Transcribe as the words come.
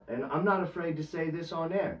and I'm not afraid to say this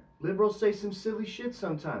on air. Liberals say some silly shit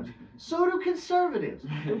sometimes. So do conservatives.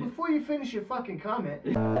 And before you finish your fucking comment.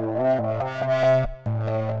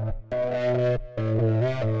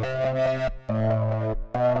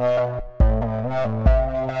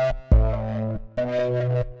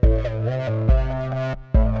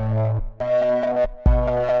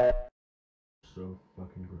 So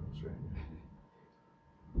fucking gross right now.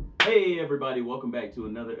 Hey everybody, welcome back to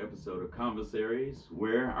another episode of Conversaries,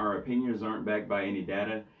 where our opinions aren't backed by any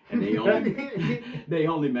data and they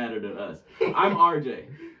only matter to us. I'm RJ.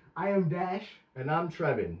 I am Dash. And I'm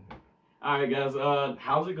Trevin. Alright guys,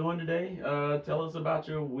 how's it going today? Tell us about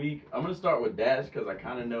your week. I'm gonna start with Dash because I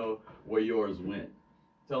kinda know where yours went.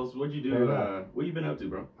 Tell us what you do, what you been up to,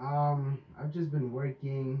 bro? I've just been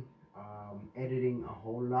working, editing a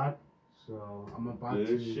whole lot. So I'm about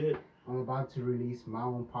to release my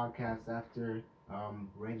own podcast after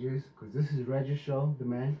Regis, because this is Regis' show, the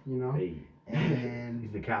man, you know. Hey. And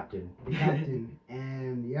he's the captain.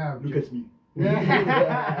 And yeah, Look at me.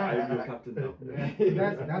 Yeah. I'm your captain now.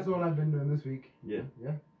 Yeah, that's all I've been doing this week. Yeah.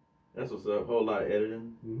 Yeah. That's what's up. Whole lot of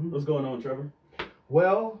editing. Mm-hmm. What's going on, Trevor?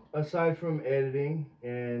 Well, aside from editing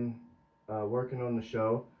and working on the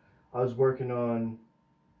show, I was working on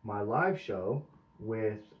my live show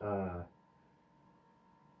with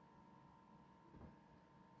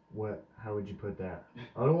how would you put that?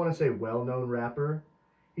 I don't want to say well-known rapper.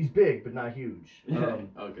 He's big, but not huge.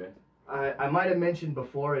 Okay. I might have mentioned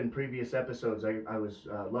before in previous episodes, I was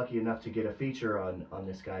lucky enough to get a feature on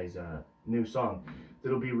this guy's new song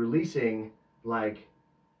that'll be releasing, like,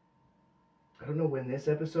 I don't know when this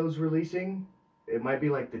episode's releasing. It might be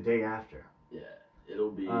like the day after. Yeah,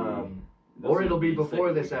 it'll be... or it'll be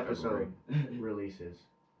before this episode releases.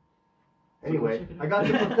 Anyway, I got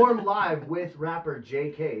to perform live with rapper Jay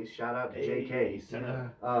Case. Shout out to Jay Case.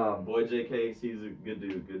 Boy Jay Case, he's a good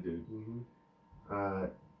dude, Mm-hmm.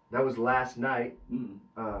 That was last night. And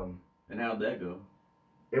how'd that go?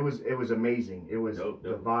 It was amazing. It was dope.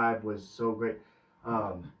 The vibe was so great.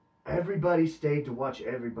 Everybody stayed to watch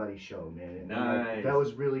everybody's show, man. And nice. That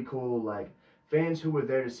was really cool. Like, fans who were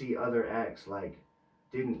there to see other acts, like,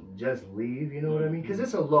 didn't just leave, you know what I mean? Because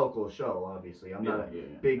it's a local show, obviously. I'm not a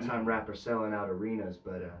big-time rapper selling out arenas,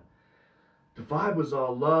 but the vibe was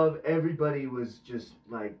all love. Everybody was just,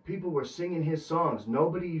 like, people were singing his songs.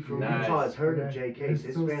 Nobody from Utah has heard of Jay Case.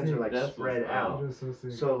 His fans are, like, spread out.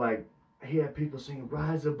 So, like, he had people singing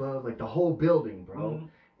Rise Above, like, the whole building, bro.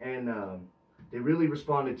 And they really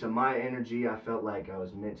responded to my energy. I felt like I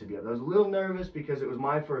was meant to be. I was a little nervous because it was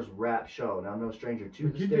my first rap show, and I'm no stranger to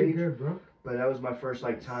the stage. You did good, bro. But that was my first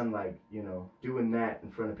time doing that in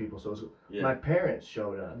front of people. So my parents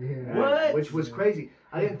showed up, which was crazy.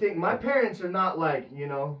 I didn't think my parents are not like, you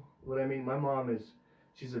know what I mean. My mom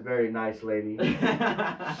she's a very nice lady.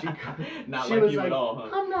 Not she like was you like, at all, huh?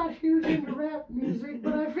 I'm not huge into rap music,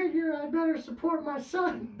 but I figure I better support my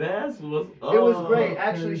son. That's what's up. It was great.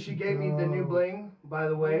 Actually, she gave me the new bling, by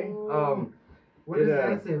the way. What does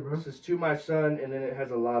that say, bro? This is to my son, and then it has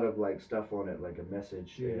a lot of like stuff on it, like a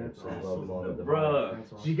message. Yeah, and that's some awesome. love on it.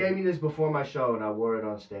 Bruh. She gave me this before my show, and I wore it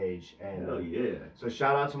on stage. And Hell yeah. so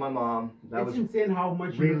shout out to my mom. That was insane how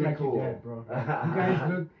much you really look like cool. your dad, bro. You guys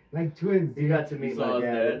look like twins. You got to meet my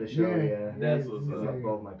dad at the show. Yeah. That's what's up.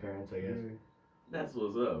 Both my parents, I guess. That's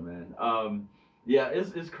what's up, man. Yeah,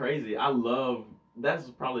 it's crazy. I love. That's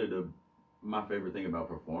probably my favorite thing about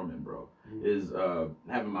performing, bro, is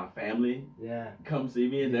having my family come see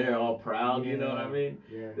me, and they're all proud. You know what I mean?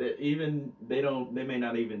 Yeah. Even they may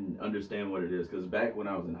not even understand what it is, because back when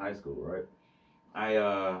I was in high school, right,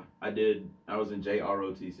 I was in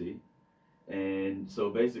JROTC, and so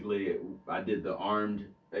basically I did the armed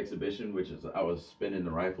exhibition, which is I was spinning the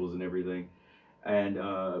rifles and everything, and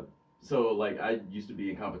so, like, I used to be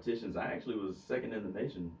in competitions. I actually was second in the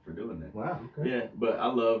nation for doing that. Wow. Okay. Yeah, but I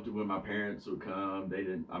loved when my parents would come. They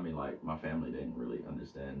didn't, my family didn't really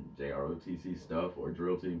understand JROTC stuff or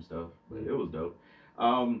drill team stuff, but it was dope.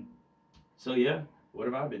 So, yeah, what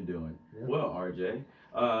have I been doing? Yeah. Well, RJ,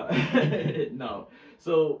 no.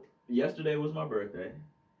 So, yesterday was my birthday.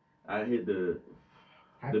 I hit the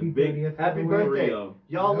big... Happy birthday.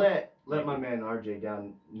 Y'all let Thank my you. man RJ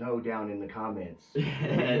know down in the comments.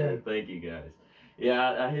 Thank you guys.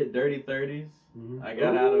 Yeah, I hit dirty 30s. Mm-hmm. I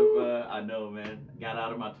got out of I know, man. Got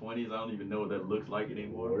out of my 20s. I don't even know what that looks like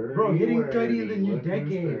anymore. Bro, hitting 30 is a new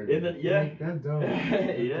decade. That's dope.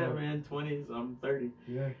 Yeah, man. 20s. I'm 30.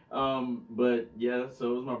 Yeah. But yeah,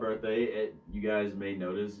 so it was my birthday. You guys may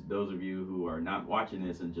notice, those of you who are not watching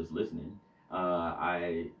this and just listening,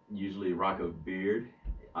 I usually rock a beard.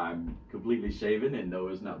 I'm completely shaven, and no,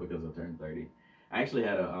 it's not because I turned 30. I actually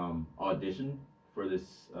had a audition for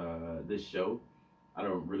this show. I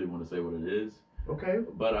don't really want to say what it is. Okay.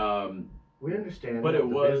 But we understand. But it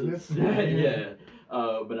was business. yeah.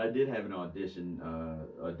 But I did have an audition,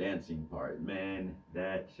 a dancing part. Man,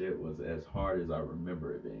 that shit was as hard as I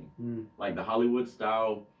remember it being. Like the Hollywood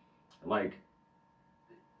style, like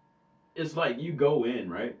it's like you go in,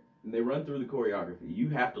 right? And they run through the choreography. You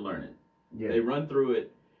have to learn it. Yeah. They run through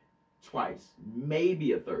it twice,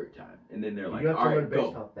 maybe a third time, and then they're like, "All right, go."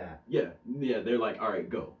 Based off that. Yeah. They're like, "All right,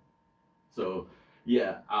 go." So,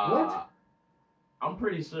 yeah. What? I'm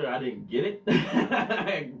pretty sure I didn't get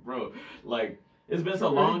it, bro. Like, it's been so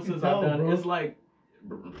long since I've done. Bro. It's like,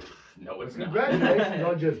 no, it's not. Congratulations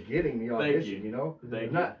on just getting the audition. Thank you. You know,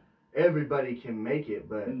 Thank you. Everybody can make it,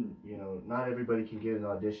 but you know, not everybody can get an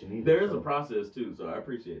audition either. There is a process too, so I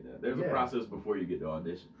appreciate that. There's a process before you get the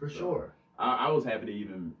audition. For sure. I was happy to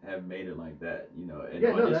even have made it like that, you know, and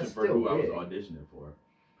audition for who I was auditioning for.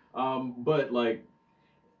 But like,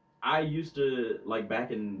 I used to, like,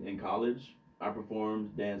 back in college, I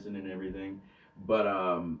performed dancing and everything, but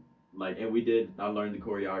like, and I learned the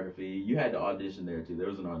choreography. You had to audition there too. There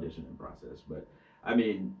was an auditioning process, but I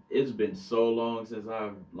mean, it's been so long since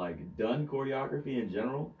I've like done choreography in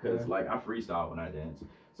general, because like I freestyle when I dance.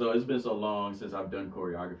 So it's been so long since I've done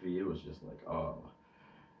choreography. It was just like, oh,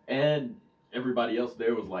 and everybody else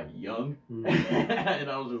there was like young, and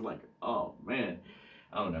I was just like, oh man,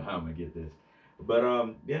 I don't know how I'm gonna get this, but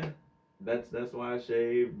yeah, that's why I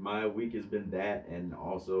shaved. My week has been that, and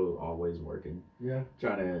also always working. Yeah,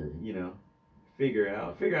 trying to figure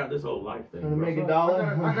out this whole life thing. Trying to make a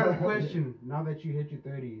dollar. I got a question. Now that you hit your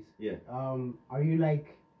 30s, yeah, are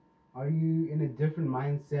you in a different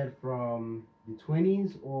mindset from the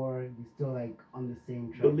 20s, or you still like on the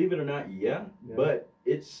same track? Believe it or not, yeah. But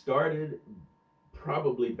it started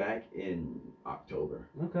probably back in October.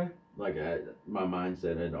 Okay. Like my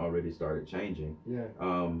mindset had already started changing. Yeah.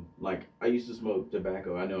 Like I used to smoke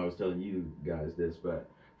tobacco. I know I was telling you guys this, but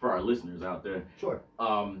for our listeners out there, sure.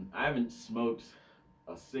 I haven't smoked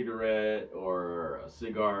a cigarette or a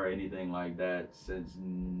cigar or anything like that since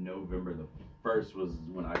November the 1st was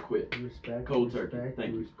when I quit. Respect. Cold turkey.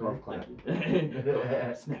 Thank you. Golf clap.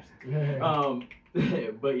 Snaps.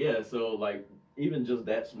 But yeah, so like even just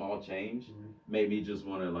that small change made me just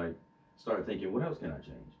want to like start thinking, what else can I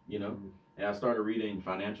change? You know? And I started reading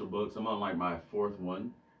financial books. I'm on like my 4th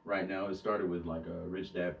one right now. It started with like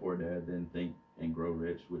Rich Dad Poor Dad, then Think and Grow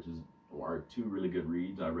Rich, which are 2 really good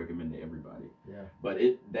reads I recommend to everybody. Yeah. But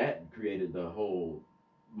that created the whole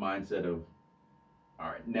mindset of, all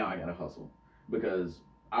right, now I gotta hustle, because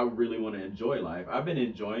I really want to enjoy life. I've been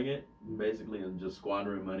enjoying it basically and just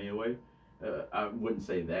squandering money away. I wouldn't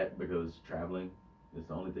say that, because traveling is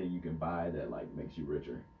the only thing you can buy that like makes you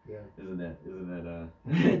richer. Yeah. Isn't that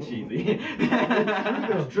cheesy?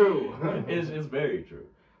 It's true. It's very true.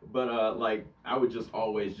 But like I would just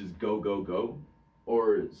always just go,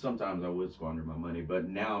 or sometimes I would squander my money. But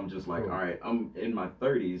now I'm just like, all right, I'm in my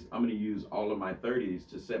 30s. I'm gonna use all of my 30s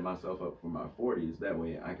to set myself up for my 40s. That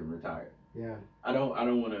way I can retire. Yeah. I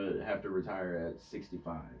don't want to have to retire at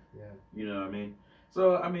 65. Yeah. You know what I mean?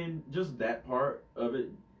 So I mean, just that part of it,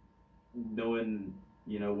 knowing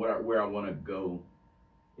where I want to go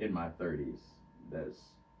in my 30s, that's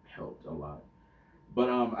helped a lot. But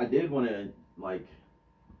I did want to like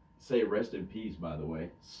say rest in peace, by the way,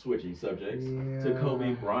 switching subjects, to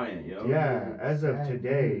Kobe Bryant, yo. Yeah, as of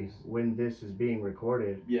today, when this is being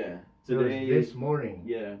recorded. Yeah, today. This morning.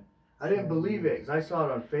 Yeah. I didn't believe it, because I saw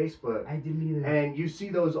it on Facebook. I didn't either. And you see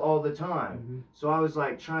those all the time. So I was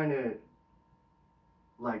like trying to,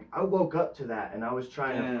 like, I woke up to that, and I was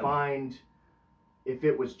trying to find if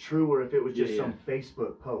it was true or if it was just some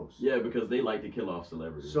Facebook post. Yeah, because they like to kill off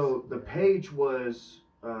celebrities. So the page was,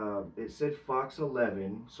 it said Fox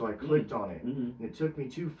 11, so I clicked on it, and it took me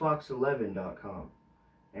to fox11.com,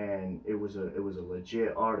 and it was a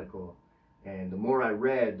legit article, and the more I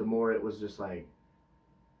read, the more it was just like,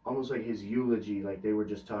 almost like his eulogy, like they were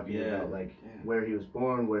just talking about like where he was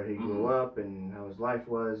born, where he grew up, and how his life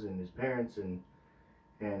was, and his parents, and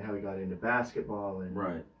how he got into basketball, and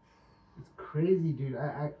right. It's crazy, dude.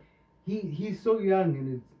 He's so young,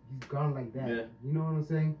 and he's gone like that. Yeah. You know what I'm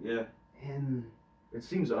saying? Yeah. And it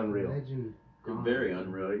seems unreal. Legend. Very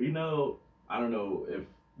unreal. You know, I don't know if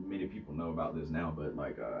many people know about this now, but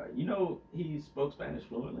like, he spoke Spanish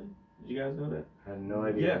fluently. Did you guys know that? I had no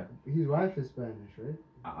idea. Yeah. His wife is Spanish, right?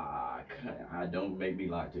 I don't make me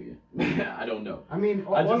lie to you. I don't know. I mean,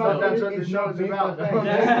 I just know that's what the show's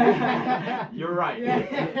about. You're right.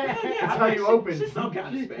 That's how you open. She's some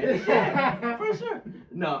kind of Spanish. Yeah, for sure.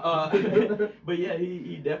 No, but yeah,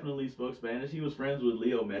 he definitely spoke Spanish. He was friends with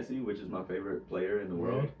Leo Messi, which is my favorite player in the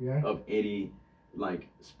world of any like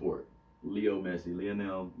sport. Lionel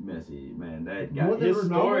Messi, man, that guy. More than His Ronaldo?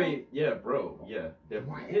 story, yeah, bro, yeah.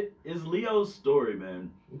 What? His Leo's story,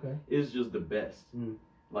 man, Okay. is just the best. Mm.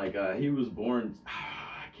 Like he was born.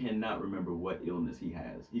 I cannot remember what illness he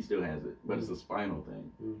has. He still has it, but it's a spinal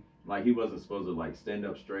thing. Mm. Like he wasn't supposed to like stand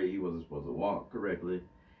up straight. He wasn't supposed to walk correctly.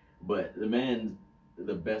 But the man's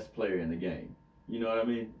the best player in the game. You know what I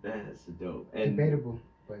mean? That's dope. And Debatable,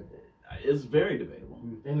 but it's very debatable.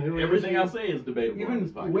 And who is Everything he? I say is debatable. Even- on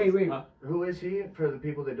this podcast. wait. Huh? Who is he for the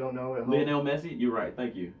people that don't know at home? Lionel Messi. You're right.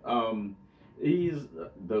 Thank you. He's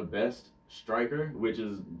the best striker, which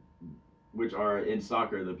are in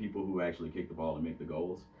soccer the people who actually kick the ball and make the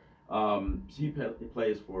goals. He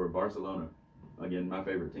plays for Barcelona. Again, my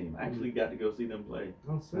favorite team. I actually got to go see them play.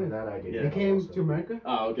 I'll So say. that I did. Yeah. They came also. to America?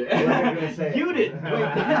 Oh, okay. What am I gonna say? You didn't. Wait,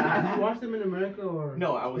 did you watch them in America or?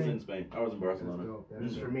 No, I was Spain? in Spain. I was in Barcelona. That's dope, that's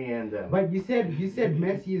This is for dope. me and them. But you said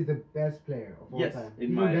Messi is the best player of all Yes, time. in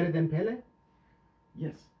Even my- better than Pele?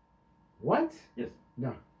 Yes. What? Yes.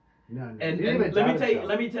 No. And, You and didn't even let me doubt tell you. yourself.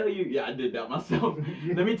 Let me tell you. Yeah, I did that myself.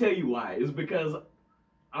 Let me tell you why. It's because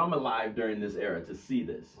I'm alive during this era to see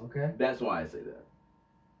this. Okay. That's why I say that.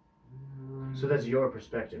 So that's your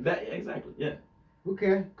perspective. That exactly. Yeah.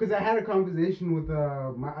 Okay, because I had a conversation with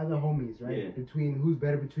my other homies, right? Yeah. Between who's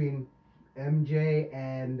better between MJ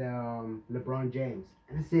and LeBron James,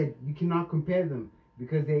 and I said you cannot compare them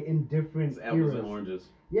because they're in different It's apples eras. and oranges.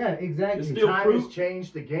 Yeah, exactly. It's still Time fruit. has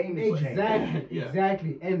changed. The game has changed. Exactly, Yeah.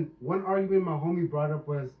 exactly. And one argument my homie brought up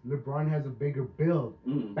was LeBron has a bigger build.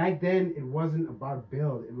 Mm. Back then, it wasn't about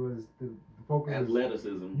build; it was the focus. Was,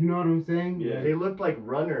 Athleticism. you know what I'm saying? Yeah. Like, They looked like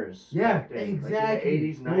runners. yeah, back then. exactly. Like in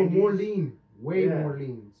the 80s, 90s. They were more lean, way Yeah. more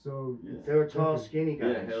lean. So Yeah. They were tall, Different. skinny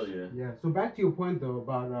guys. Yeah. Hell yeah. yeah. So back to your point though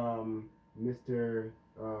about Mr.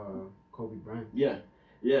 Kobe Bryant. Yeah.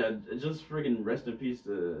 Yeah, just friggin' rest in peace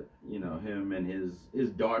to him and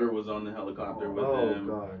his daughter was on the helicopter with Oh, him.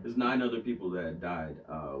 God. There's 9 other people that died.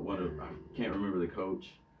 I can't remember the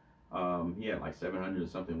coach. He had like 700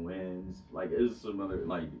 something wins. Like it was some other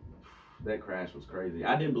like that crash was crazy.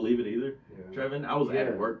 I didn't believe it either, Yeah. Trevin. I was Yeah.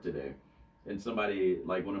 at work today, and somebody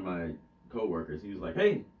like one of my coworkers, he was like,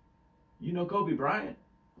 "Hey, you know Kobe Bryant?"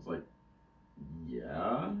 I was like,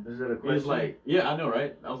 "Yeah." Is that a He question? was like, "Yeah, I know,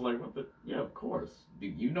 right?" I was like, "What the? Yeah, of course. Do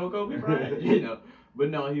you know Kobe Bryant?" But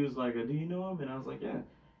no, he was like, "Do you know him?" And I was like, "Yeah." And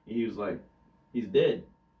he was like, "He's dead."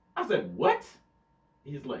 I said, "What?"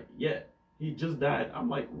 He's like, "Yeah, he just died." I'm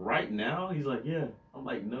like, "Right now?" He's like, "Yeah." I'm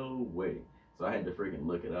like, "No way." So I had to freaking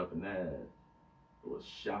look it up, and that was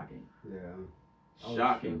shocking. Yeah. I was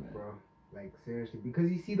Shocking, shook, man. bro. Like seriously, because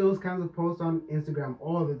you see those kinds of posts on Instagram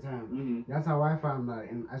all the time. Mm-hmm. That's how I found out,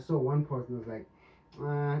 and I saw one post and was like,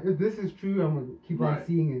 if this is true, I'm gonna keep on Right.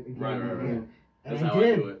 seeing it again Right, and right, right. again. And That's I how I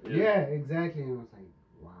did. do it, yeah. Yeah, exactly. And I was like,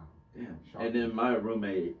 wow. Damn. Shocking. And then my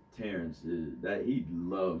roommate Terrence, that he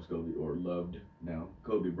loves Kobe or loved now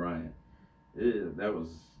Kobe Bryant. That was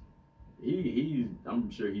he. I'm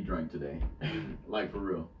sure he drank today, like for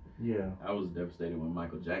real. Yeah. I was devastated when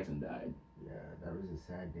Michael Jackson died. Yeah, that was a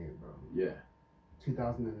sad day, bro. Yeah,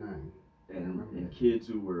 2009. and kids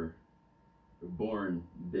who were born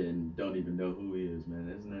then don't even know who he is, man.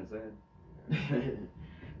 Isn't that sad?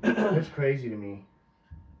 That's crazy to me.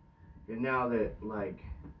 And now that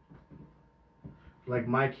like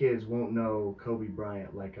my kids won't know Kobe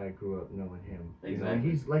Bryant like I grew up knowing him. You know? Exactly.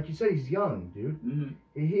 He's like you said, he's young, dude. hmm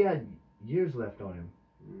He had years left on him.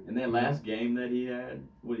 And that last game that he had,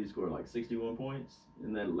 what did he score? Like 61 points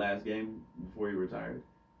in that last game before he retired.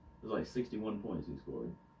 It was like 61 points he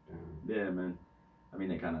scored. Damn, Yeah, man. I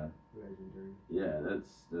mean, it kind of, legendary. yeah,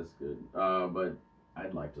 that's good. But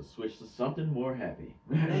I'd like to switch to something more happy.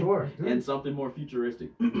 Sure. And something more futuristic.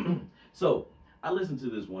 So I listened to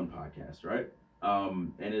this one podcast, right?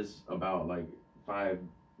 And it's about like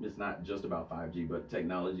it's not just about 5G, but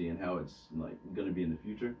technology and how it's like going to be in the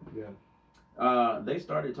future. Yeah. They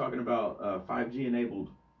started talking about 5G enabled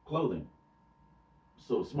clothing.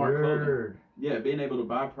 So smart clothing. Word. Yeah, being able to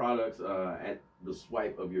buy products at the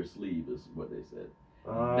swipe of your sleeve is what they said.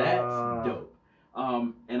 Uh, That's dope.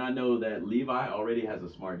 And I know that Levi already has a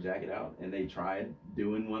smart jacket out, and they tried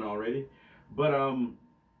doing one already. But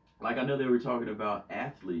like I know they were talking about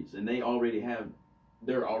athletes, and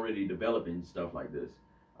they're already developing stuff like this.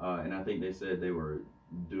 And I think they said they were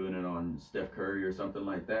doing it on Steph Curry or something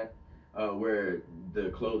like that, where the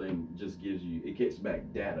clothing just it kicks back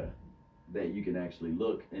data that you can actually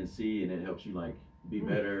look and see, and it helps you like be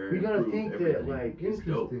better. You gotta improve think everything. that like It's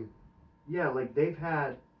dope. Interesting. yeah, like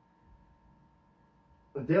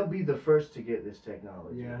they'll be the first to get this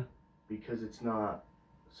technology. Yeah. Because it's not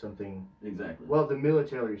something. Exactly. Well, the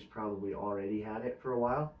military's probably already had it for a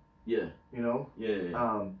while, Yeah. You know.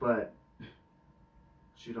 Yeah. But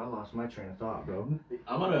shoot, I lost my train of thought, bro.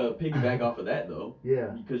 I'm gonna piggyback off of that though. Yeah.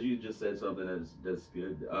 Because you just said something that's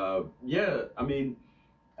good. Yeah. I mean,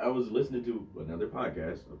 I was listening to another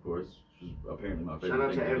podcast, of course, which is apparently my favorite. Shout out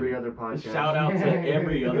thing to every other podcast. Shout out to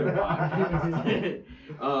every other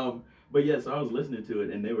podcast. But yes, I was listening to it,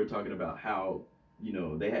 and they were talking about how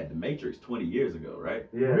they had The Matrix 20 years ago, right?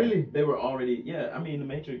 Yeah. Really? They were already, I mean, The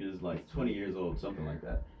Matrix is like 20 years old, something like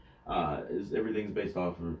that. Everything's based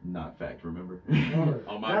off of not fact, remember?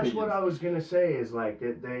 On my That's opinions. what I was gonna say. Is like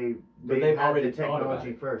that they've had already the thought about technology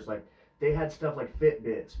it. first. Like they had stuff like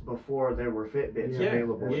Fitbits before there were Fitbits Yeah.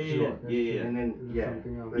 available. Yeah. And then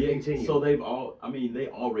Something else. but continue. So they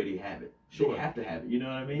already have it. Sure. They have to have it. You know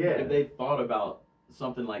what I mean? Yeah. If they thought about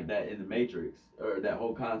something like that in The Matrix or that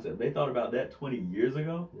whole concept, they thought about that 20 years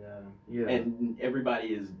ago, Yeah. and everybody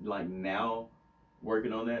is like now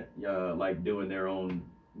working on that, like doing their own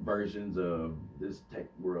versions of this tech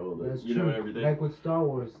world, That's you true. know, everything. Like with Star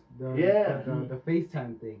Wars, the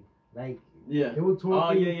FaceTime thing. Like Yeah. they were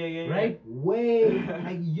talking, Oh yeah. right? Way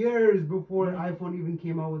like years before iPhone even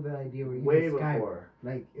came out with the idea, or even way Skype. before.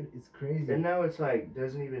 Like it's crazy. And now it's like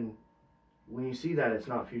doesn't even. When you see that, it's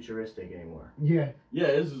not futuristic anymore. Yeah. Yeah,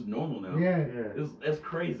 this is normal now. Yeah. That's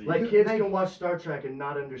crazy. Like Dude, kids like- can watch Star Trek and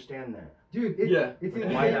not understand that. Dude, Yeah. it's Like,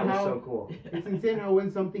 insane why that was how so cool. it's insane how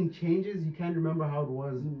when something changes, you can't remember how it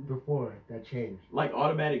was before that changed. Like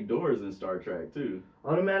automatic doors in Star Trek too.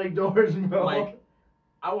 Automatic doors, bro. Like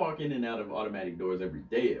I walk in and out of automatic doors every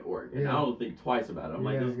day at work, and Yeah. I don't think twice about it. I'm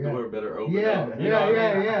like, Yeah, this yeah. door better open Yeah, up. You know what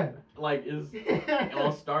I mean? yeah. Like it's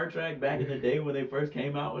on Star Trek back in the day when they first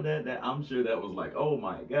came out with that I'm sure that was like, oh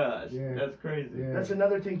my gosh, Yeah. that's crazy. Yeah. That's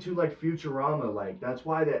another thing too, like Futurama. Like that's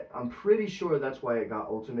why I'm pretty sure that's why it got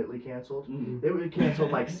ultimately canceled. Mm. They were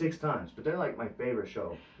canceled like 6 times, but they're like my favorite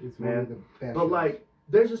show. It's Man. one of the best. But shows. like,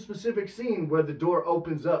 there's a specific scene where the door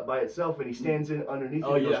opens up by itself and he stands in underneath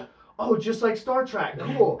Oh it. And yeah. goes, oh, just like Star Trek,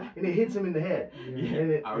 cool, and it hits him in the head. Yeah.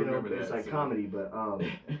 And it, I you know, remember it's that like scene. comedy, but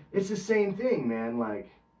it's the same thing, man. Like,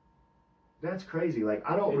 that's crazy. Like,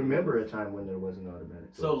 I don't It remember is. a time when there wasn't automatic.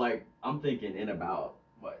 So doors. like I'm thinking in about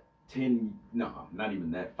what 10 no not even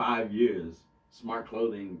that 5 years, smart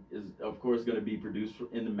clothing is of course going to be produced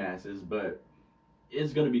in the masses, but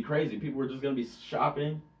it's going to be crazy. People are just going to be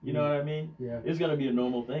shopping. You know what I mean? yeah. It's going to be a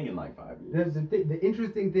normal thing in like 5 years. The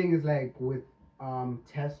interesting thing is like with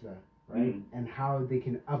Tesla, right? Mm. And how they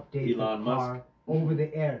can update Elon the car Musk. over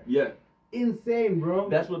the air. Yeah, Insane, bro.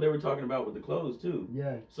 that's what they were talking about with the clothes too.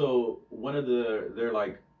 yeah. So one of their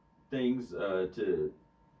like things to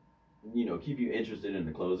keep you interested in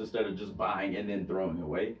the clothes instead of just buying and then throwing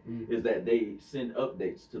away is that they send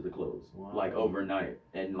updates to the clothes Wow. like overnight,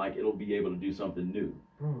 and like it'll be able to do something new.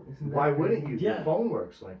 Bro, isn't that why crazy? wouldn't you? Yeah. Your phone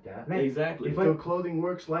works like that. Like, Exactly. If the clothing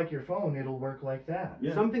works like your phone, it'll work like that.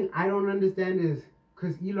 Yeah. Something I don't understand is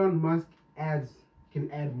because Elon Musk can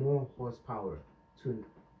add more horsepower to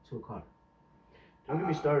a car. Don't get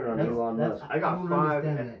me started on That's- Elon that's- Musk. I I got don't 5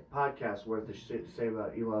 understand podcasts worth of shit to say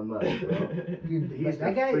about Elon Musk, bro. Dude, He's like, the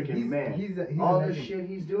that guy, freaking man. He's a All legend. this shit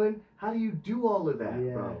he's doing, how do you do all of that,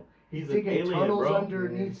 Yeah. bro? He's an digging alien, tunnels bro.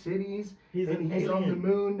 underneath cities, He's and an he's on the alien.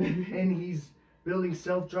 moon, and he's building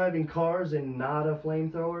self-driving cars and Nada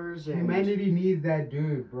flamethrowers, and Humanity needs that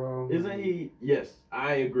dude, bro. Isn't he? Yes,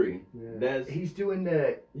 I agree. Yeah. That's he's doing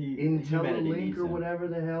the humanity IntelliLink needs or him. whatever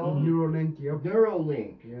the hell. Mhm. Neuralink, yep.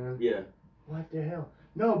 Neuralink. Yeah. Yeah. What the hell?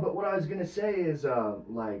 No, but what I was gonna say is,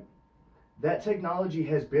 like, that technology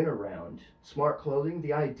has been around. Smart clothing,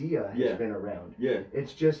 the idea has Yeah. been around. Yeah.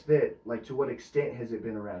 It's just that, like, to what extent has it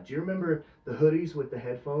been around? Do you remember the hoodies with the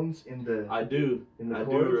headphones in the I do. in the I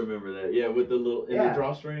cords? do remember that. Yeah, with the little in Yeah. the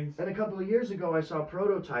drawstrings. And a couple of years ago, I saw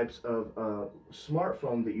prototypes of a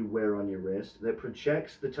smartphone that you wear on your wrist that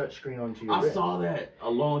projects the touchscreen onto your I wrist. saw that a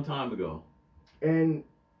long time ago. And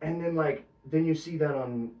then like then you see that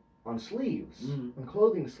on sleeves, Mhm. on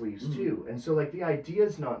clothing sleeves Mhm. too. And so like the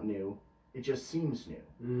idea's not new, it just seems new.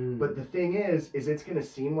 Mm. But the thing is it's gonna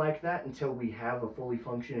seem like that until we have a fully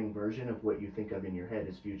functioning version of what you think of in your head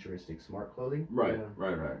as futuristic smart clothing. Right. Yeah.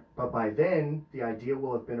 Right. But by then, the idea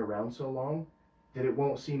will have been around so long that it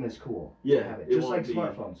won't seem as cool to Yeah, have it. it Just won't like be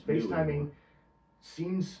smartphones. new FaceTiming anymore.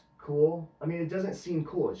 seems cool. I mean, it doesn't seem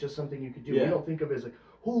cool. It's just something you could do. Yeah. We don't think of it as like,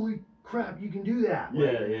 holy crap, you can do that. Yeah,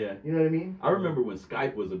 Like, yeah. You know what I mean? I remember when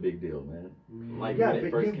Skype was a big deal, man. Mm. Like Yeah, when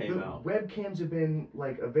it but first came the out. webcams have been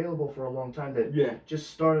like available for a long time that Yeah. just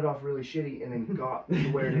started off really shitty and then got to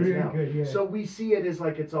where it is Really now. good, yeah. So we see it as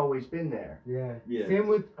like it's always been there. Yeah. Yeah. Same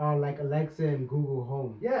with like Alexa and Google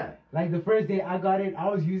Home. Yeah. Like the first day I got it, I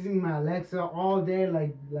was using my Alexa all day.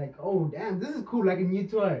 Like oh damn, this is cool, like a new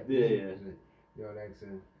toy. Yeah, yeah. Yo Alexa,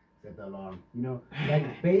 set the alarm. You know,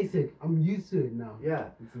 like basic. I'm used to it now. Yeah.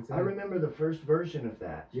 It's insane. I remember the first version of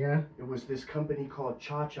that. Yeah. It was this company called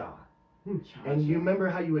Cha-Cha. Cha-cha. And you remember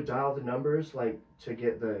how you would dial the numbers like to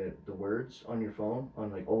get the words on your phone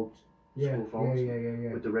on like old school phones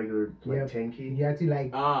Yeah. with the regular like 10 key? You had to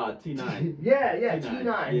like. T9. Yeah, T9.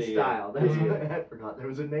 T9 style. That's Yeah. what I forgot. There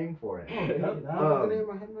was a name for it. That was the name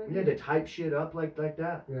I had right You had to type shit up like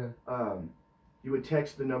that. Yeah. You would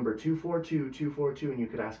text the number 242 and you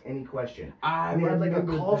could ask any question. I And they had like a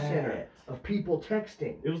remember call that. center of people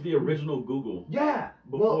texting. It was the original Google. Yeah.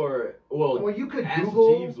 Before, well, you could Ask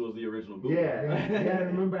Google. Jeeves was the original Google. Yeah. Yeah, I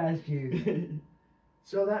remember Ask Jeeves.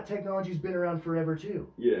 So that technology's been around forever too.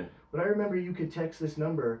 Yeah. But I remember you could text this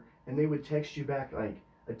number and they would text you back like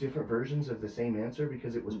different versions of the same answer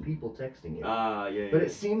because it was people texting you. Yeah. But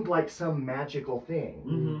it seemed like some magical thing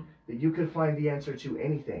Mm-hmm. that you could find the answer to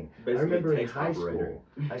anything. Basically, I remember in text high operator.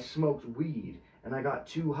 school, I smoked weed and I got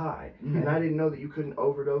too high. Mhm. And I didn't know that you couldn't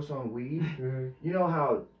overdose on weed. Mhm. You know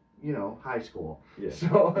how, high school. Yeah.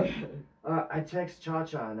 So I text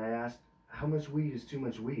Cha-Cha and I asked, how much weed is too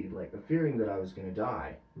much weed? Like, fearing that I was going to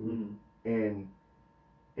die. Mhm. And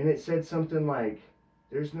it said something like,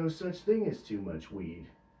 there's no such thing as too much weed.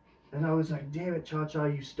 And I was like, damn it, Cha-Cha,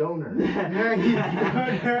 you stoner.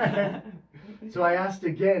 So I asked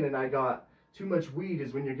again and I got, too much weed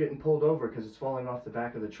is when you're getting pulled over because it's falling off the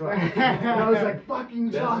back of the truck. And I was like,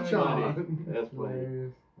 fucking That's Cha-Cha. funny. That's funny.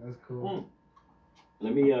 Hilarious. That's cool.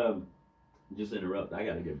 Let me just interrupt. I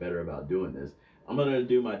got to get better about doing this. I'm gonna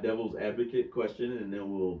do my devil's advocate question, and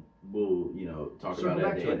then we'll talk Circle about it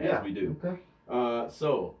back at the to end it, yeah. as we do. Okay.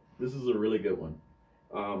 So this is a really good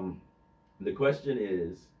one. The question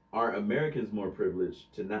is: are Americans more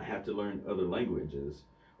privileged to not have to learn other languages,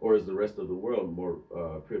 or is the rest of the world more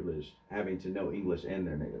privileged having to know English and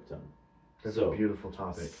their native tongue? That's So, a beautiful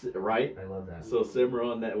topic. Right? I love that. So simmer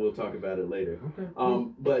on that. We'll talk about it later. Okay.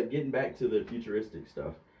 But getting back to the futuristic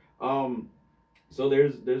stuff. So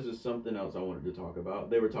there's just something else I wanted to talk about.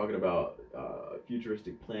 They were talking about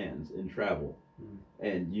futuristic plans in travel,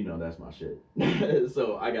 and that's my shit.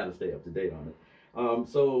 So I got to stay up to date on it.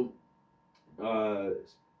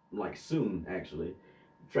 Like soon actually,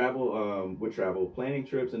 travel planning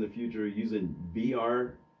trips in the future using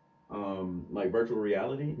VR. Like virtual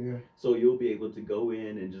reality, Yeah. so you'll be able to go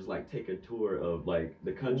in and just like take a tour of like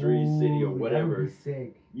the country, city, or Ooh, whatever, that would be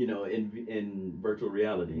sick. in virtual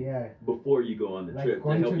reality. Yeah. Before you go on the Like trip to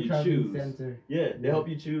going help to a you shopping choose. center. Yeah, to Yeah. help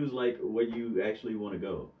you choose like where you actually want to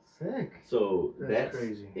go. Sick. So That's that's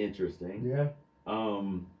crazy. interesting. Yeah.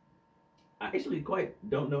 I actually quite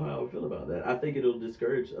don't know how I feel about that. I think it'll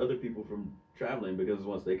discourage other people from traveling because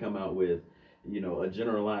once they come out with, a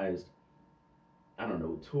generalized, I don't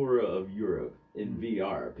know, tour of Europe in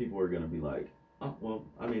VR, people are gonna be like, oh, well,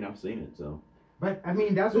 I mean, I've seen it, so. But I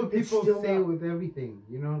mean, that's But what it's people still say not- with everything.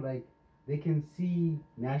 Like they can see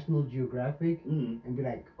National Geographic Mm-hmm. and be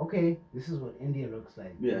like, okay, this is what India looks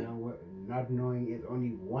like. Yeah. Not knowing it's only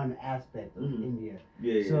one aspect of Mhm. India.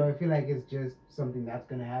 Yeah, So I feel like it's just something that's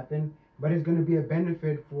gonna happen, but it's gonna be a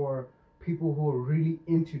benefit for people who are really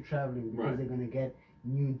into traveling because Right. they're gonna get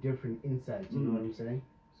new, different insights. You know Mhm. what I'm saying?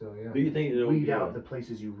 So yeah. Do you think it'll Weed out the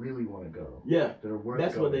places you really want to go Yeah, that are worth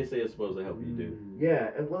that's going. what they say is supposed to help you do.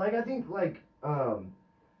 Yeah, and well, like I think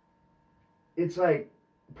it's like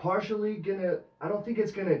partially gonna. I don't think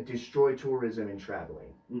it's gonna destroy tourism and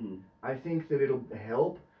traveling. Mm-hmm. I think that it'll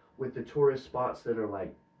help with the tourist spots that are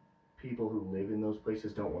like people who live in those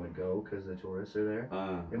places don't want to go because the tourists are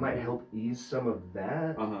there. It might help ease some of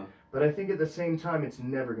that, Uh-huh. but I think at the same time it's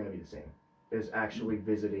never gonna be the same as actually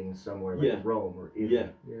visiting somewhere like Yeah. Rome or Italy. Yeah,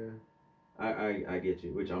 Yeah. I get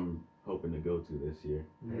you, which I'm hoping to go to this year.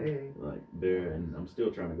 Hey. Like there, and I'm still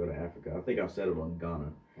trying to go to Africa. I think I've settled on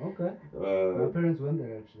Ghana. Okay. My Uh, parents went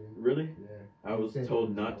there actually. really? Yeah. I was Said told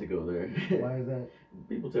it not to go there. Why is that?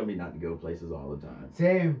 People tell me not to go places all the time.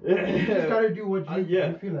 Same. You just gotta do what you,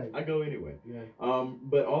 Yeah. you feel like. I go anyway. Yeah.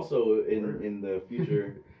 But also Word. in the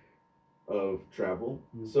future of travel,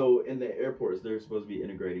 Mm. so in the airports they're supposed to be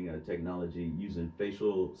integrating a technology using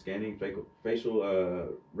facial scanning,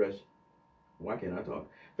 why can't I talk?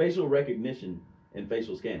 Facial recognition and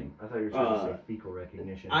facial scanning. I thought you were trying to say fecal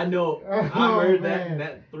recognition. I know. Oh, I heard man.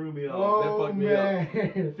 that threw me off. Oh that fucked me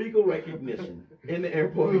up. man. Fecal recognition in the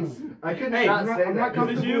airports. I couldn't Hey, not I'm say not that.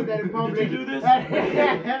 comfortable you? with that in Did public. you do this?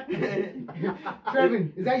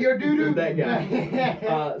 Trevin, is that your doo-doo? That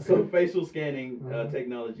guy. So facial scanning Uh-huh.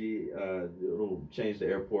 technology, it'll change the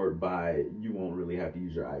airport by you won't really have to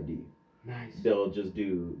use your ID. Nice. They'll just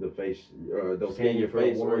do the face, they'll Scan scan you your for a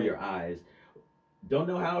face or warrant. your eyes. Don't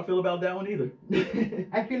know how I feel about that one either.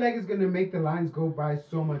 I feel like it's gonna make the lines go by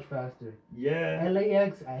so much faster. Yeah.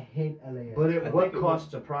 LAX, I hate LAX. But what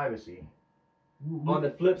cost to privacy? On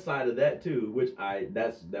the flip side of that too, which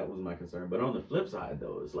that was my concern. But on the flip side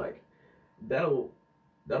though, it's like that'll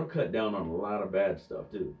cut down on a lot of bad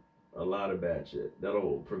stuff too. A lot of bad shit.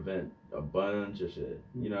 That'll prevent a bunch of shit.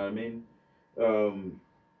 You know what I mean?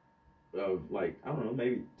 Of like I don't know,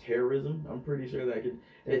 maybe terrorism. I'm pretty sure that could.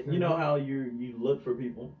 You know how you look for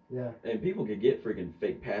people. Yeah. And people can get freaking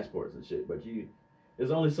fake passports and shit, but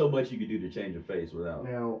there's only so much you can do to change a face without.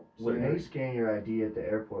 Now, when they scan your ID at the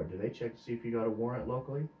airport, do they check to see if you got a warrant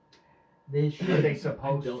locally? They should. Are they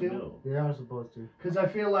supposed I don't to? know. They are supposed to. Because I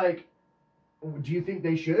feel like, do you think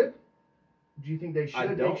they should? Do you think they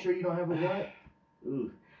should make sure you don't have a warrant?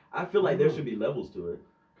 Ooh, I feel like there should be levels to it.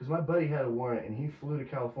 Because my buddy had a warrant and he flew to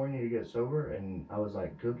California to get sober, and I was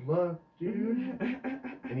like, good luck, dude.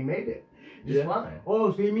 And he made it. Just fine.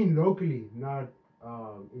 Oh, so you mean locally, not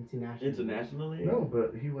internationally? Internationally? No,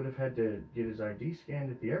 but he would have had to get his ID scanned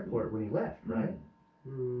at the airport when he left, right?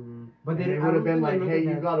 But then it would have been like, hey,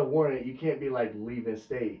 you got a warrant. You can't be like leaving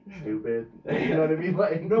state, stupid. You know what I mean?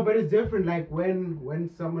 Like, no, but it's different. Like when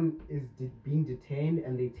someone is being detained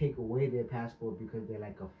and they take away their passport because they're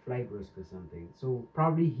like a flight risk or something. So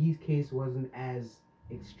probably his case wasn't as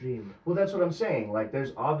extreme. Well, that's what I'm saying. Like,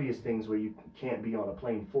 there's obvious things where you can't be on a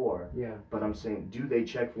plane for. Yeah. But I'm saying, do they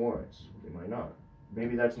check warrants? They might not.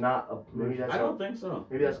 Maybe that's not. I don't think so.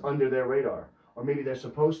 Maybe that's under their radar, or maybe they're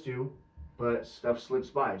supposed to. But stuff slips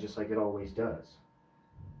by just like it always does.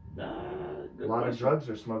 A lot of drugs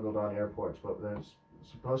are smuggled on airports, but there's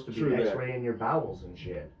supposed to be X-raying your bowels and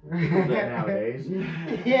shit nowadays.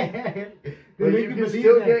 Yeah. But you can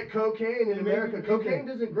still get cocaine in America. Cocaine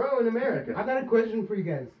doesn't grow in America. I got a question for you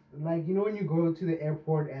guys. Like, you know when you go to the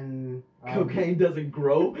airport and... cocaine doesn't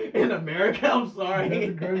grow in America? I'm sorry. It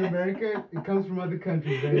doesn't grow in America? It comes from other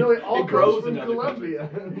countries, right? You know, it all grows from in Colombia.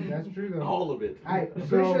 That's true, though. All of it. I'm pretty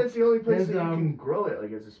sure it's the only place that you can grow it.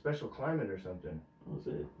 Like, it's a special climate or something. What's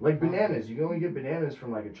it? Like bananas. You can only get bananas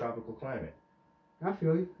from, like, a tropical climate. I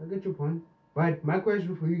feel you. I get your point. But my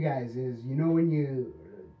question for you guys is, you know when you...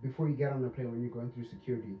 Before you get on the plane, when you're going through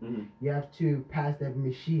security, you have to pass that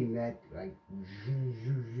machine that like.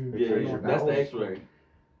 Yeah, that's the X-ray.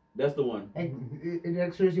 That's the one. It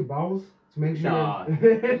X-rays your bowels to make sure. Nah,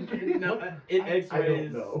 no, it X-rays. I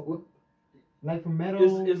don't know. Like for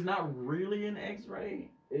metal. It's not really an X-ray.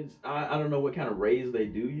 It's I don't know what kind of rays they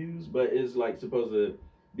do use, but it's like supposed to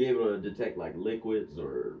be able to detect like liquids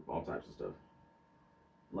or all types of stuff,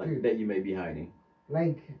 like that you may be hiding.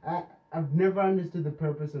 Like I've never understood the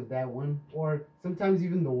purpose of that one, or sometimes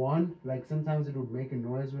even the one. Like sometimes it would make a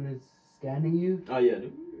noise when it's scanning you. Oh yeah.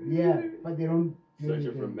 Yeah, but they don't.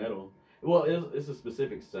 Searching for metal. Well, it's a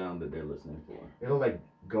specific sound that they're listening for. It'll like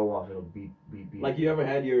go off. It'll beep beep beep. Like you ever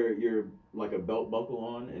had your like a belt buckle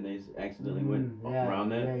on and they accidentally went around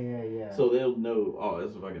that? Yeah. So they'll know. Oh,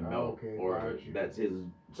 that's a fucking belt, okay, or that's his.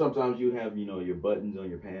 Sometimes you have your buttons on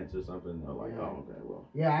your pants or something. They're like, oh okay, well.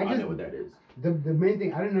 Yeah, I know what that is. The main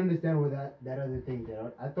thing, I didn't understand what that other thing did.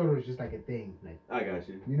 I thought it was just like a thing. Like I got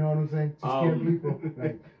you. You know what I'm saying? To scare people.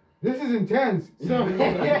 Like, this is intense. So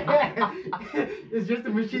it's just a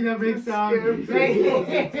machine that makes sound.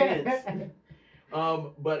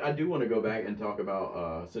 But I do want to go back and talk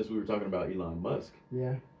about since we were talking about Elon Musk.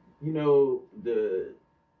 Yeah. You know,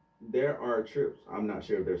 there are trips. I'm not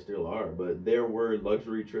sure if there still are, but there were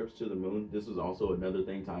luxury trips to the moon. This is also another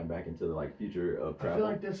thing tying back into the future of travel. I feel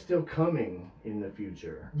like that's still coming in the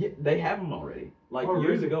future. Yeah, they have them already.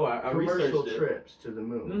 Years ago, I researched commercial it. Trips to the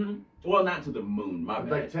moon. Mm-hmm. Well, not to the moon. My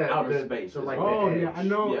bad. Outer space. So yeah, I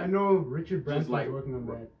know. Richard Branson's working on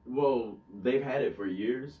that. Well, they've had it for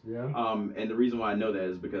years. Yeah. And the reason why I know that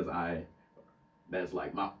is because that's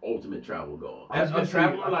like my ultimate travel goal. As a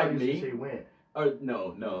traveler like me. Say when.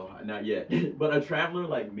 No, not yet. But a traveler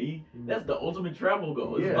like me, that's the ultimate travel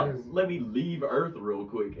goal. It's Yeah. let me leave Earth real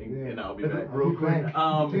quick and I'll be back. Real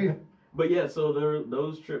quick. But yeah, so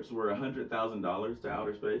those trips were $100,000 to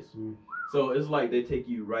outer space. So it's like they take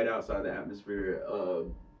you right outside the atmosphere,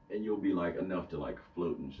 and you'll be like enough to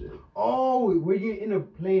float and shit. Oh, were you in a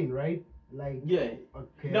plane, right? Like yeah.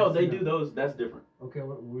 Okay. No, they do those. That's different. Okay,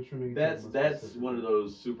 which one are you? That's one of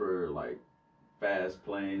those super fast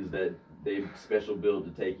planes that they've special built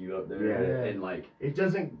to take you up there. Yeah. And it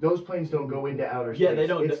doesn't. Those planes don't go into outer space. Yeah, they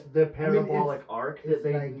don't. It's the parabolic arc that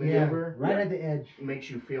they maneuver. Right at the edge. Makes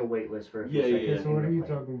you feel weightless for a few Yeah. seconds. So what are you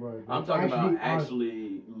talking about? I'm talking about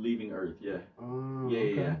actually leaving Earth. Yeah.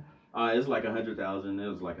 Yeah. It's like 100,000. It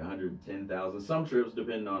was like 110,000. Some trips,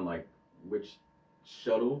 depending on which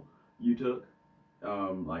shuttle you took.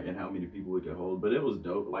 like and how many people it could hold, but it was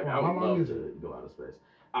dope. Like Well, I how would long love is to go out of space.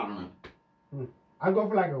 I don't know. I'd go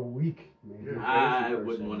for like a week, maybe. You're a I crazy wouldn't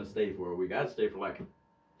person. want to stay for a week. I'd stay for like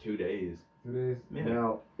 2 days. 2 days. Yeah.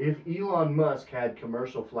 Now, if Elon Musk had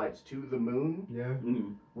commercial flights to the moon, Yeah.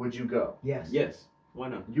 Mhm. would you go? Yes. Yes. Why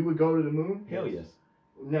not? You would go to the moon? Hell yes.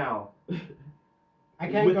 Now, I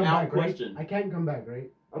can't come Without back, question. right? I can't come back,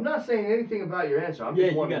 right? I'm not saying anything about your answer. I'm Yeah,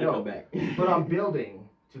 just you wanting gotta to know. come back. But I'm building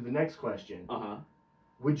to the next question. Uh-huh.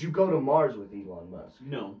 Would you go to Mars with Elon Musk?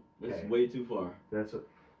 No, that's Okay. way too far. That's a,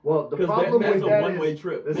 well, the Because problem that's with a that one-way is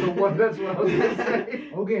trip. that's what I was gonna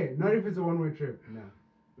say. Okay, not if it's a one-way trip. No.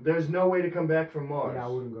 There's no way to come back from Mars. Yeah, I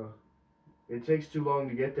wouldn't go. It takes too long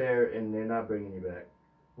to get there, and they're not bringing you back.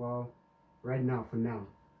 Well, right now, for now,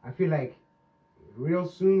 I feel like real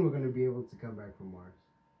soon we're gonna be able to come back from Mars.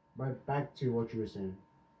 But back to what you were saying.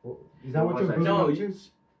 Well, is that What what you're was I building No, up you, to?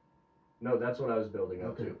 No, that's what I was building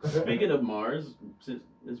up Okay. to. speaking of Mars, since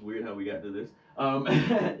it's weird how we got to this. Well,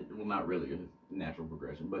 not really a natural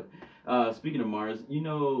progression, but speaking of Mars, you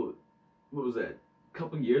know, what was that? A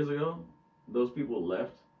couple years ago, those people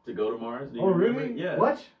left to go to Mars. Do you Oh, remember? really? Yeah.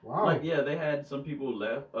 What? Wow. Like, yeah, they had some people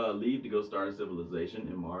leave to go start a civilization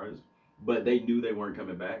in Mars, but they knew they weren't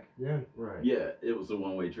coming back. Yeah. Right. Yeah, it was a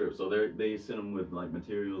one-way trip, so they sent them with like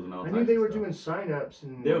materials and all. I types knew they of were stuff. doing sign-ups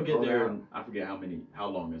and. They'll get all there. that. In, I forget how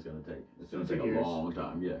long it's gonna take. It's gonna It's like take a years. long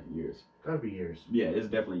time. Yeah, years. Gotta be years. Yeah, it's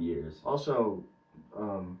definitely years. Also,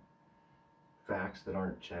 facts that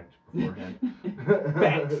aren't checked beforehand.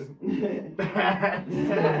 Facts.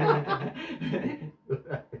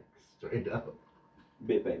 Straight up.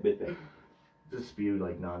 Bit fact. Just spew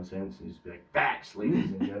like nonsense and just be like, facts, ladies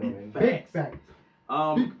and gentlemen. Big fact.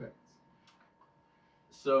 Big facts.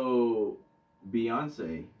 So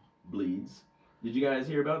Beyonce bleeds. Did you guys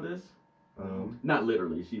hear about this? Not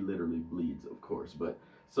literally. She literally bleeds, of course. But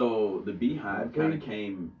so the Beehive kind of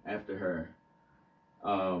came after her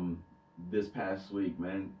this past week,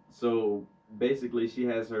 man. So basically, she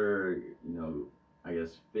has her, you know, I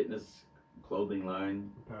guess fitness clothing line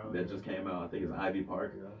that just came out. I think it's Ivy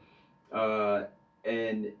Park.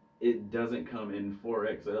 And it doesn't come in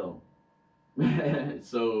 4XL.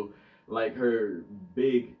 So like her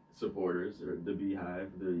big supporters, or the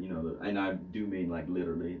Beehive, and I do mean like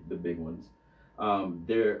literally the big ones.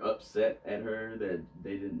 They're upset at her that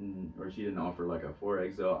she didn't offer like a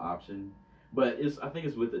 4XL option. But I think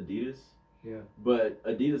it's with Adidas. Yeah. But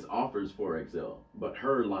Adidas offers 4XL, but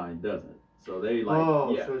her line doesn't. So they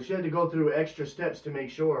So she had to go through extra steps to make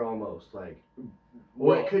sure, almost like,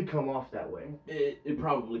 or it could come off that way. It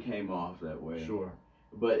probably came off that way. Sure.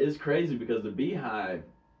 But it's crazy because the Beehive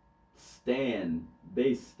stand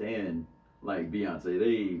like Beyonce.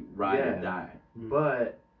 They ride or die.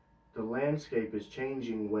 But the landscape is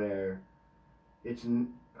changing where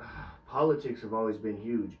politics have always been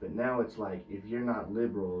huge, but now it's like, if you're not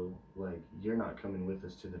liberal, like, you're not coming with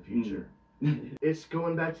us to the future. It's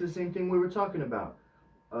going back to the same thing we were talking about.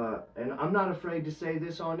 And I'm not afraid to say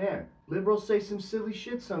this on air. Liberals say some silly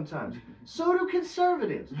shit sometimes. So do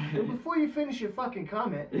conservatives. And before you finish your fucking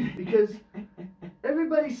comment, because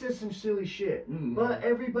everybody says some silly shit, but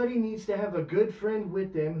everybody needs to have a good friend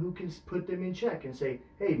with them who can put them in check and say,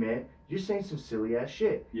 hey man, you're saying some silly ass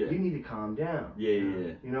shit. Yeah. You need to calm down. Yeah.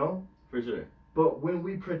 You know? For sure. But when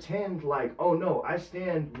we pretend like, oh no, I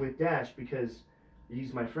stand with Dash because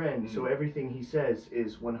he's my friend, so everything he says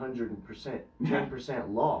is 100%,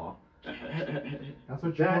 10% law. That's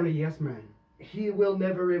what you call a yes man. He will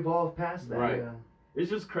never evolve past that. Right. It's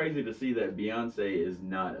just crazy to see that Beyonce is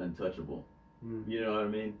not untouchable. You know what I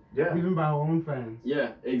mean? Yeah. Even by our own fans.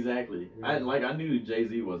 Yeah, exactly. Yeah. I knew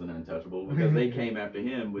Jay-Z wasn't untouchable because they came after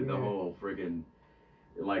him with the whole freaking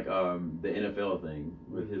the NFL thing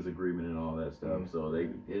with his agreement and all that stuff. So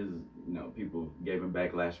people gave him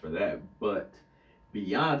backlash for that. But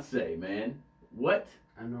Beyonce, man, what?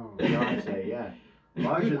 I know. Beyonce, yeah.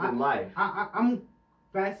 Larger than life. I'm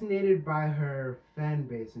fascinated by her fan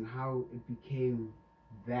base and how it became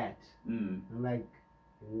that. Like,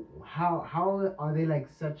 how are they like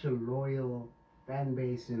such a loyal fan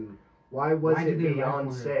base, and why was why it did they write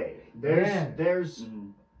for her? Beyonce? There's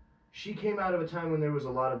she came out of a time when there was a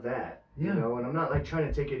lot of that. Yeah. You know, and I'm not like trying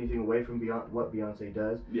to take anything away from what Beyonce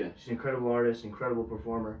does. Yeah. She's an incredible artist, incredible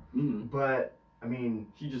performer. But I mean,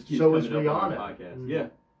 She just keeps so is coming up on Rihanna. our podcast. Mhm. Yeah.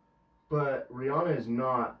 But Rihanna is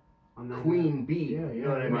not I'm not Queen Bee. Yeah, You know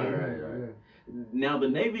what I mean? Right. Now the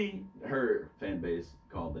Navy, her fan base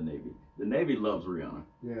called the Navy. The Navy loves Rihanna.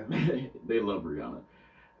 Yeah. They love Rihanna.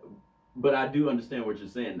 But I do understand what you're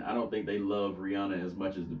saying. I don't think they love Rihanna as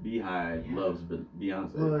much as the Beehive loves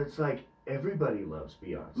Beyonce. Well, it's like everybody loves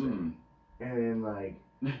Beyonce. and then like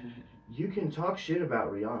you can talk shit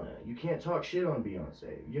about Rihanna. You can't talk shit on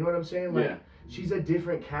Beyonce. You know what I'm saying? Like she's a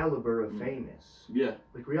different caliber of famous. Yeah.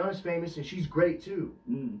 Like Rihanna's famous and she's great too.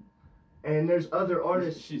 Mm. And there's other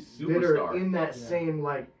artists that are in that same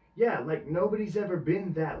like nobody's ever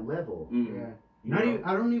been that level. Mm. Yeah. Not even,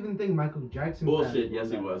 I don't even think Michael Jackson. Bullshit. Yes,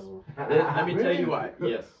 he was. Let me tell you why.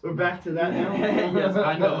 Yes. We're back to that now. Yes,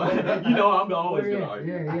 I know. You know, I'm always gonna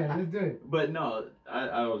argue. Yeah. Let's do it. But no,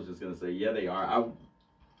 I was just gonna say, yeah, they are.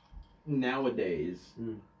 Nowadays,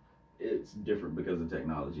 it's different because of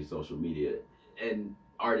technology, social media, and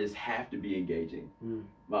artists have to be engaging.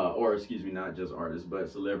 Or excuse me, not just artists, but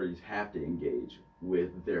celebrities have to engage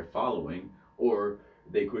with their following, or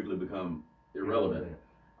they quickly become irrelevant.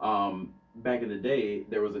 Back in the day,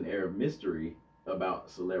 there was an air of mystery about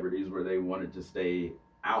celebrities where they wanted to stay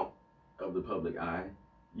out of the public eye.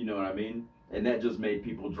 You know what I mean? And that just made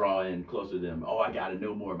people draw in closer to them. Oh, I gotta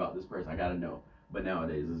know more about this person. I gotta know. But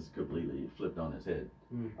nowadays, it's completely flipped on its head.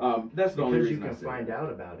 That's the only reason you can find out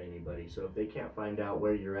about anybody. So if they can't find out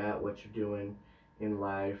where you're at, what you're doing in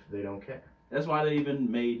life, they don't care. That's why they even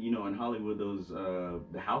made, in Hollywood, those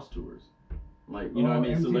the house tours. Like, you know what I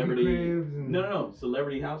mean? MTV Celebrity. No.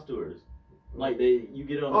 Celebrity house tours. Like you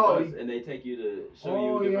get on the bus and they take you to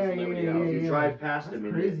show you different celebrity houses. You drive past them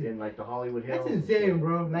in like the Hollywood Hills. That's insane,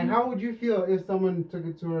 bro. Like, how would you feel if someone took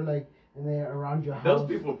a tour like and they're around your house? Those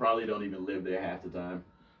people probably don't even live there half the time.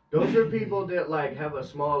 Those are people that like have a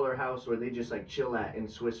smaller house where they just like chill at in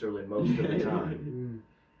Switzerland most of the time.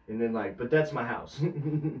 And then like, but that's my house.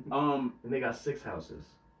 And they got 6 houses.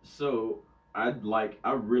 So I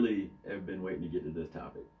really have been waiting to get to this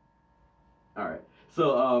topic. All right.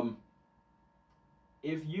 So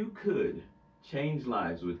if you could change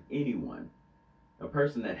lives with anyone, a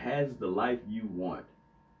person that has the life you want,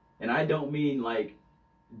 and I don't mean like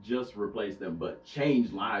just replace them, but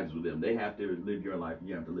change lives with them. They have to live your life,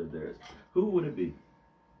 you have to live theirs. Who would it be?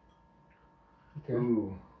 Okay.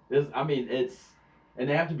 Ooh. And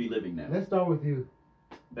they have to be living now. Let's start with you.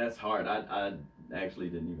 That's hard. I actually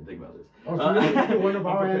didn't even think about this. Oh, so you're one of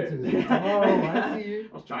our answers. Oh, I see you.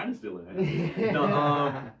 I was trying to steal it. No,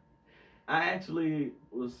 I actually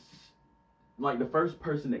was like the first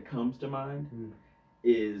person that comes to mind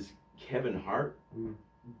is Kevin Hart,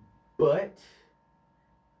 but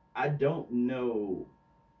I don't know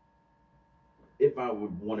if I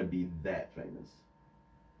would want to be that famous.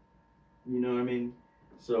 You know what I mean?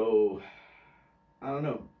 So I don't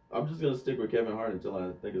know. I'm just gonna stick with Kevin Hart until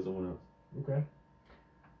I think of someone else. Okay.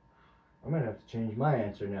 I'm gonna have to change my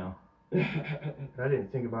answer now. I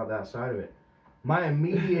didn't think about that side of it. My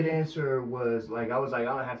immediate answer was I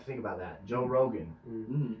don't have to think about that. Joe Rogan.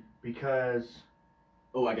 Mm-hmm. Because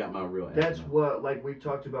I got my real answer. That's what, like we've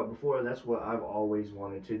talked about before, that's what I've always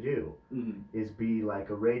wanted to do. Is be like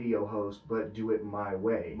a radio host, but do it my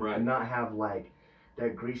way. Right. And not have like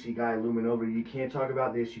that greasy guy looming over you. You can't talk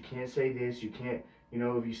about this, you can't say this, you can't,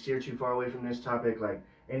 if you steer too far away from this topic,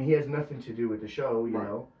 and he has nothing to do with the show, you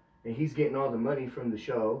know. And he's getting all the money from the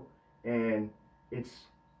show, and it's,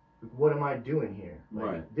 what am I doing here?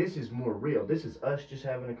 This is more real. This is us just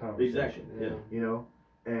having a conversation. Exactly. Yeah.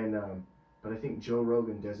 And but I think Joe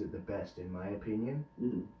Rogan does it the best, in my opinion.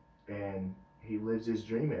 And he lives his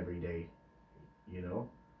dream every day,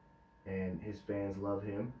 and his fans love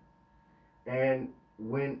him. And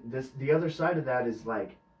when the other side of that is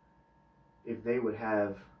like, if they would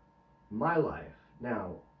have my life,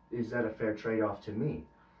 now, is that a fair trade-off to me?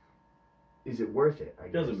 Is it worth it?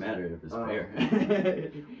 It doesn't matter if it's fair.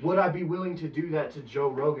 Would I be willing to do that to Joe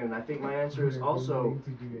Rogan? I think my answer is also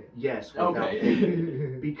yes.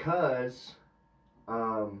 Okay. Because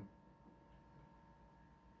I'm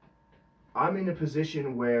in a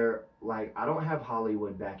position where I don't have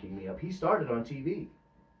Hollywood backing me up. He started on TV,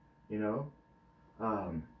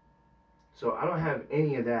 so I don't have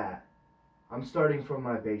any of that. I'm starting from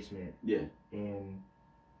my basement. Yeah. In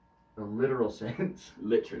a literal sense.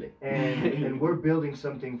 Literally. And we're building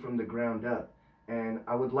something from the ground up. And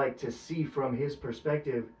I would like to see from his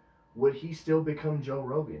perspective, would he still become Joe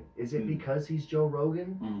Rogan? Is it because he's Joe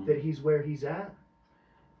Rogan that he's where he's at?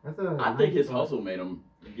 I think his hustle made him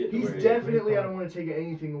get He's definitely, I don't want to take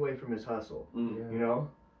anything away from his hustle,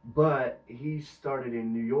 but he started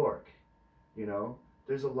in New York,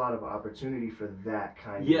 There's a lot of opportunity for that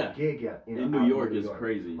kind of gig in New York is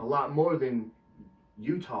crazy. A lot more than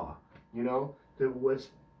Utah,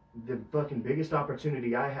 the fucking biggest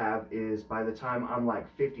opportunity I have is by the time I'm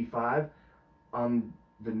 55, I'm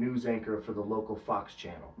the news anchor for the local Fox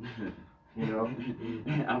channel,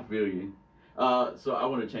 I feel you. So I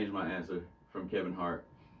want to change my answer from Kevin Hart.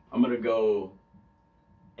 I'm going to go,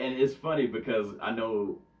 and it's funny because I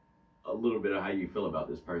know a little bit of how you feel about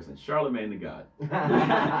this person. Charlemagne the God.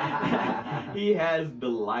 He has the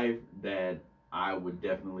life that I would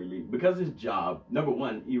definitely lead because his job. Number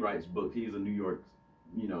one, he writes books. He's a New York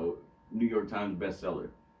Times bestseller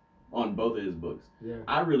on both of his books. Yeah.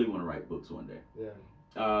 I really want to write books one day.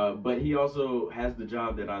 Yeah. But he also has the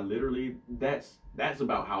job that I literally. That's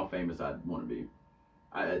about how famous I want to be.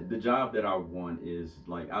 The job that I want is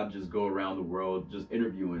like I'll just go around the world just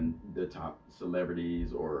interviewing the top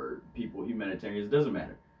celebrities or people, humanitarians. It doesn't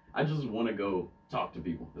matter. I just want to go talk to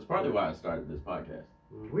people. That's partly why I started this podcast.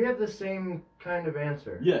 We have the same kind of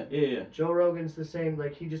answer. Yeah. Joe Rogan's the same.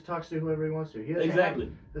 Like he just talks to whoever he wants to. He doesn't Exactly.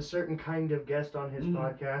 have the certain kind of guest on his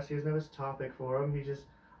podcast. He doesn't have his topic for him.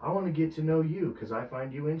 I want to get to know you because I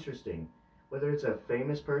find you interesting. Whether it's a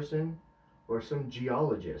famous person or some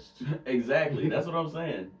geologist. Exactly. That's what I'm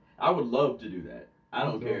saying. I would love to do that. I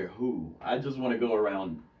don't care who. I just want to go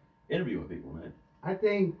around interviewing people, man. I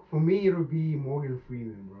think for me it'll be Morgan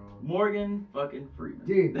Freeman, bro. Morgan fucking Freeman.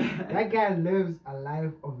 Dude, that guy lives a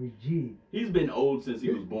life of a G. He's been old since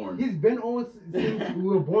he was born. He's been old since we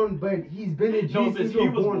were born, but he's been a G since he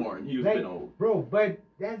was born. He's been old. Bro, but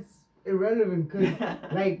that's irrelevant because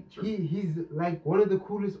like he's like one of the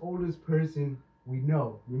coolest, oldest person we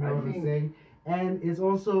know. You know what I'm saying? And it's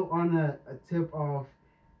also on a tip of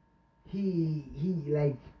he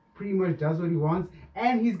like pretty much does what he wants,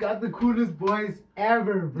 and he's got the coolest voice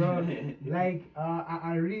ever, bro. Like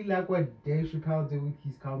I really like what Dave Chappelle did with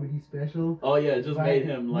his comedy special. Oh yeah, it just made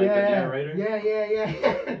him like the narrator. Yeah.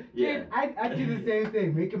 Yeah. Dude, I do the same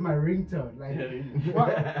thing, make it my ringtone. Like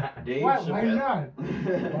Dave why not?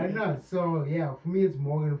 Why not? So yeah, for me it's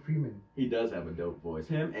Morgan Freeman. He does have a dope voice.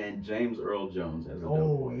 Him and James Earl Jones has a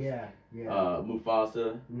dope voice. Yeah.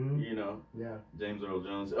 Mufasa, you know. Yeah. James Earl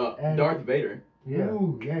Jones. Darth Vader. Yeah.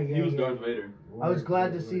 Ooh, yeah. He was Darth Vader. I was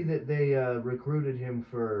glad to see that they recruited him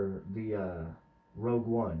for the Rogue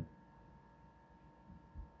One.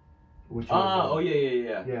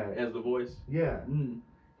 Yeah. As the voice. Yeah.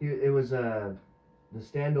 It was the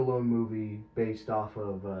standalone movie based off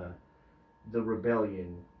of the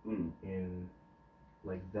rebellion in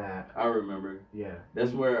like that. I remember. Yeah.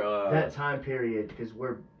 That's where that time period, because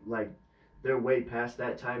we're like they're way past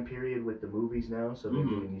that time period with the movies now, so they're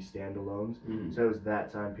doing these standalones. So it was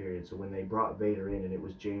that time period. So when they brought Vader in and it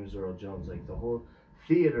was James Earl Jones, like the whole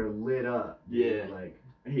theater lit up. Yeah. Like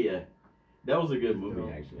that was a good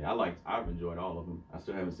movie actually. I've enjoyed all of them. I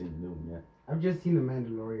still haven't seen the new one yet. I've just seen The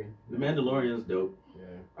Mandalorian. The Mandalorian's dope.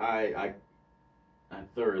 Yeah. I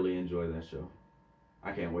thoroughly enjoy that show.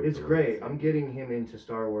 I can't wait. It's great. I'm getting him into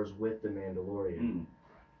Star Wars with The Mandalorian.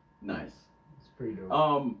 Nice. It's pretty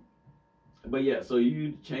dope. But yeah, so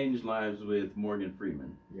you changed lives with Morgan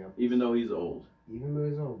Freeman. Yep. Even though he's old. Even though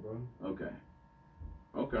he's old, bro.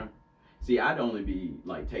 Okay. See, I'd only be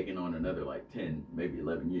like taking on another like 10, maybe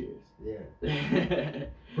 11 years. Yeah.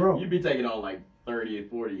 Bro. You'd be taking on like 30 or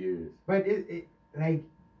 40 years. But it like,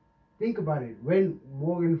 think about it. When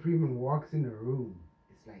Morgan Freeman walks in the room,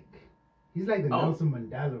 it's like, he's like the Nelson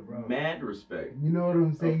Mandela, bro. Mad respect. You know what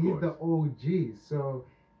I'm saying? He's the OG. So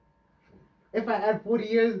if I add 40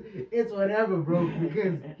 years, it's whatever, bro.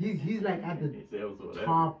 Because he's like at the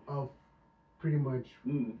top of pretty much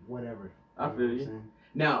whatever. I feel you.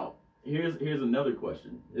 Now, here's another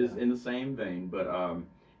question. It's in the same vein, but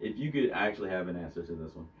if you could actually have an answer to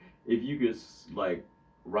this one, if you could like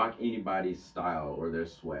rock anybody's style or their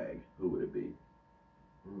swag, who would it be?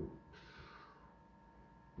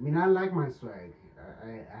 I mean, I like my swag.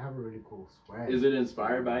 I have a really cool swag. Is it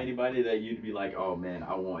inspired by anybody that you'd be like, oh man,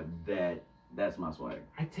 I want that? That's my swag.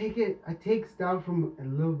 I take style from a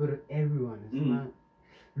little bit of everyone. It's not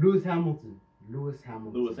Lewis Hamilton. Lewis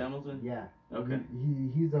Hamilton? Yeah. Okay.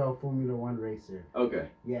 He's a Formula One racer. Okay.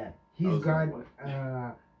 Yeah. He's got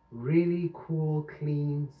really cool,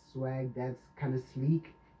 clean swag that's kind of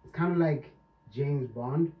sleek. It's kind of like James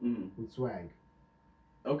Bond with swag.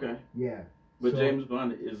 Okay. Yeah. But James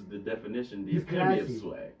Bond is the definition, the epitome of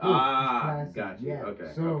swag. Got you. Yeah.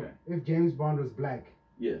 Okay. So if James Bond was black.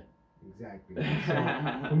 Yeah. Exactly. So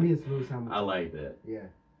for me, it's Lewis Hamilton. I like that. Yeah.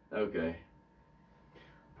 Okay.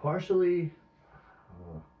 Partially,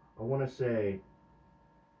 I want to say,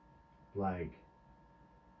 like,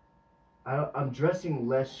 I'm dressing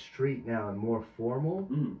less street now and more formal.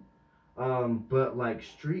 But like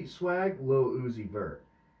street swag, Lil Uzi Vert.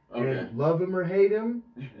 Okay. And love him or hate him,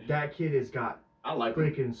 that kid has got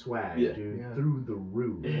freaking swag, dude, through the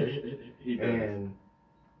roof. He does. And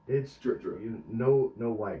it's true. No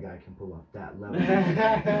white guy can pull off that level.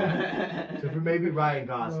 So for maybe Ryan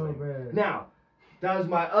Gosling. Oh, now, That was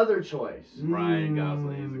my other choice. Ryan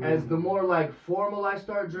Gosling is As the more like formal I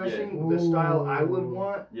start dressing, the style I would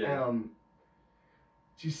want. Yeah.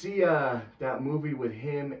 Did you see that movie with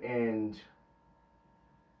him and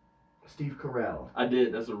Steve Carell? I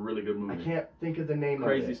did. That's a really good movie. I can't think of the name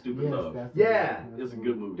Crazy of it. Stupid Love. Yeah. It's a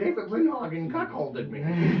good movie. David Glenhagen cuckolded me.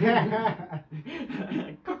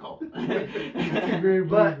 Cuckold. It's a great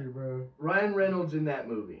But- movie, bro. Ryan Reynolds in that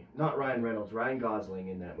movie. Not Ryan Reynolds, Ryan Gosling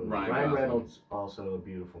in that movie. Ryan Ryan Gosling. Reynolds, also a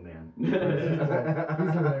beautiful man. He's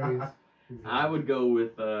hilarious. I would go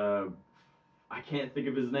with I can't think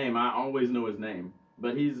of his name. I always know his name,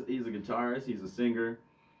 but he's a guitarist. He's a singer.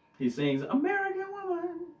 He sings "American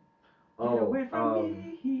Woman." Get away from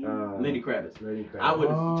me. Lenny Kravitz. Lenny Kravitz. I would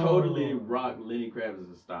totally rock Lenny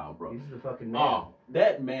Kravitz's style, bro. He's the fucking man. Oh,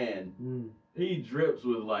 that man, Mm. he drips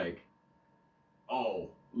with like, oh,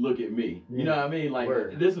 look at me. Yeah. You know what I mean? Like,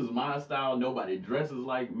 Word. this is my style. Nobody dresses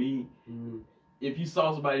like me. Mm. If you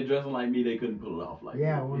saw somebody dressing like me, they couldn't pull it off like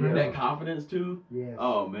Yeah, me. 100%. That confidence too. Yes.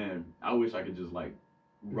 Oh man, I wish I could just like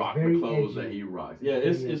rock very the clothes edgy. that he rocks. It's Yeah,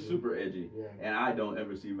 it's very it's edgy. super edgy, Yeah. and I don't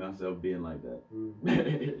ever see myself being like that.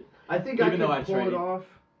 Mm. I think Even I though could I pull train it it. off,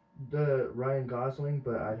 the Ryan Gosling,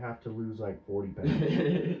 but I'd have to lose like 40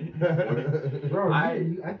 pounds. Bro,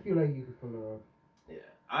 I- I feel like you could pull it off. Yeah,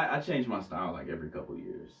 I change my style like every couple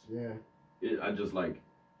years. Yeah. I just like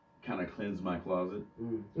kind of cleanse my closet.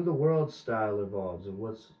 Mm. The world's style evolves, and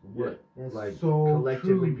what That's like so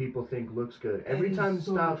collectively true. people think looks good. That Every is time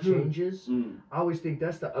so style true. changes, I always think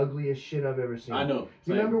that's the ugliest shit I've ever seen. I know.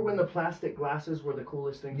 You Same. remember when the plastic glasses were the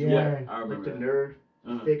coolest thing? to Yeah. wear? I Like remember the that. nerd,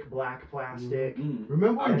 Uh-huh. thick black plastic.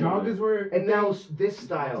 Remember when I remember joggers were? And now this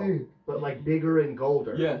style, Dude. but like bigger and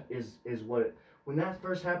golder, Yeah. is what it, when that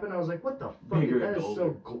first happened, I was like, what the fuck? Bigger That and is so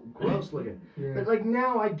gross looking. Yeah. But like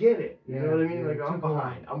now I get it. You Yeah, know what I mean? yeah, Like it I'm took a while.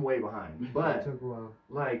 behind. I'm way behind. It But took a while.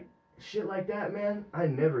 like shit like that, man, I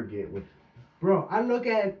never get with. Bro, I look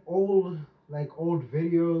at old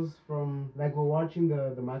videos from like we're watching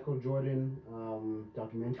the Michael Jordan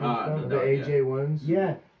documentary and stuff. The AJ ones.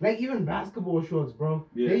 Yeah, like even basketball shorts, bro.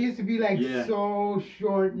 Yeah. They used to be like Yeah. so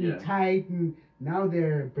short and Yeah. tight, and now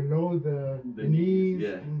they're below the knees.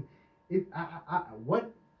 yeah. And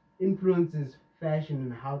what influences fashion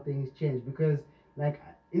and how things change? Because like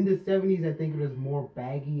in the 70s, I think it was more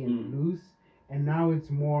baggy and loose, and now it's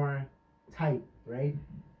more tight, right?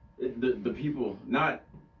 The people, not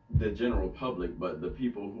the general public, but the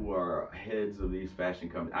people who are heads of these fashion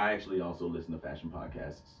companies. I actually also listen to fashion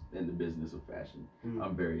podcasts in the business of fashion.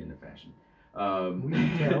 I'm very into fashion. We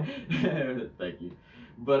can tell. Thank you.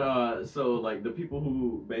 But so like the people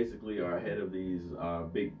who basically are head of these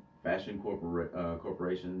big fashion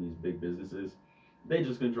corporations, these big businesses, they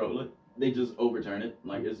just control it. They just overturn it.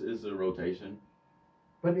 Like it's a rotation.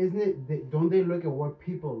 But isn't it? Don't they look at what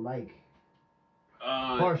people like?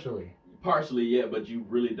 Partially. Partially, yeah, but you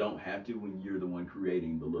really don't have to when you're the one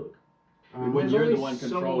creating the look. When There's you're the only one so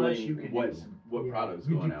controlling much you can what Yeah, product's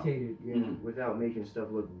you going out. dictate it, yeah. Mhm. Without making stuff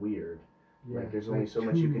look weird. Yeah, Like there's only like so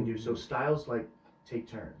much you can too- do. So styles like take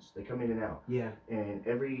turns. They come in and out. Yeah. And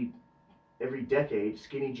every decade,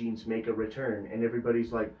 skinny jeans make a return, and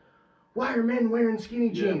everybody's like, "Why are men wearing skinny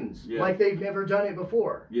Yeah, jeans? yeah. Like they've never done it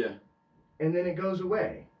before." Yeah. And then it goes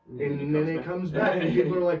away, Mhm. and then it comes back, and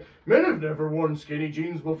people are like, "Men have never worn skinny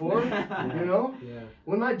jeans before." You know? Yeah.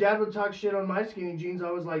 When my dad would talk shit on my skinny jeans, I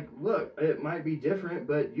was like, "Look, it might be different,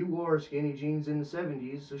 but you wore skinny jeans in the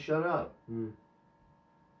 '70s, so shut up." Mm.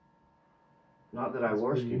 Not that I That's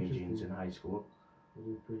wore pretty skinny jeans interesting. in high school. It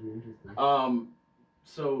is pretty interesting.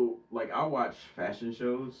 So like I watch fashion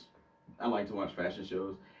shows. I like to watch fashion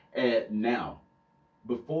shows. And now,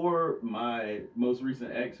 before my most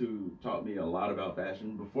recent ex, who taught me a lot about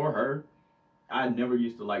fashion, before her, I never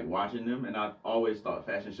used to like watching them, and I always thought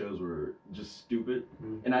fashion shows were just stupid,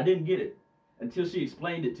 and I didn't get it until she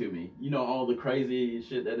explained it to me. You know, all the crazy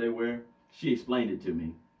shit that they wear. She explained it to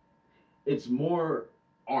me. It's more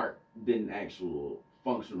art than actual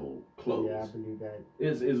functional clothes. Yeah, I believe that.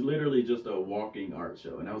 It's literally just a walking art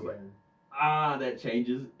show, and I was like, that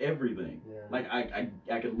changes everything. Yeah. Like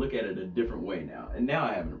I can look at it a different way now, and now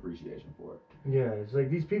I have an appreciation for it. Yeah, it's like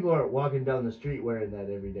these people aren't walking down the street wearing that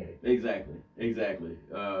every day. Exactly.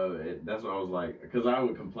 That's what I was like, because I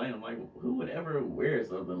would complain. I'm like, who would ever wear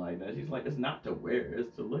something like that? She's like, it's not to wear,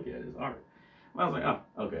 it's to look at. It's art. I was like,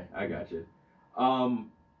 oh, okay, I got you.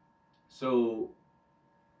 So,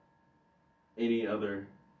 any other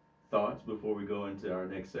thoughts before we go into our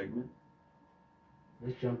next segment?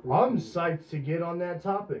 Let's jump in. I'm psyched to get on that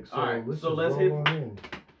topic. So All right, let's so just let's roll hit- on in.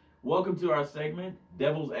 Welcome to our segment,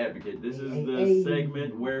 Devil's Advocate. This is the Hey.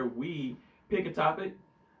 segment where we pick a topic,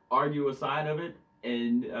 argue a side of it,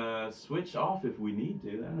 and switch off if we need to.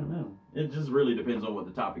 I don't know. It just really depends on what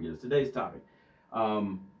the topic is. Today's topic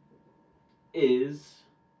is,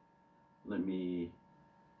 let me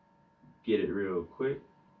get it real quick.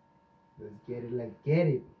 Let's get it. Let's get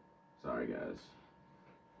it. Sorry, guys.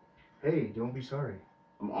 Hey, don't be sorry.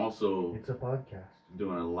 I'm also It's a podcast.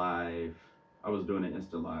 doing a live. I was doing an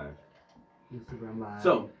Insta live. Instagram live.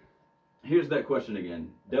 So, here's that question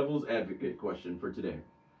again. Devil's advocate question for today.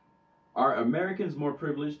 Are Americans more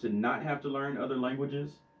privileged to not have to learn other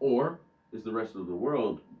languages, or is the rest of the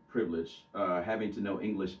world privileged having to know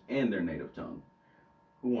English and their native tongue?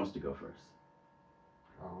 Who wants to go first?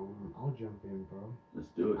 I'll jump in, bro. Let's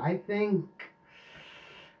do it. I think.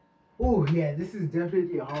 Oh yeah, this is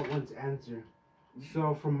definitely a hard one to answer.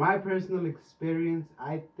 So, from my personal experience,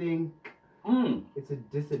 I think it's a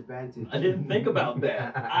disadvantage. I didn't think about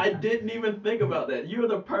that. I didn't even think about that. You're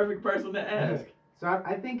the perfect person to ask. So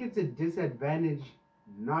I think it's a disadvantage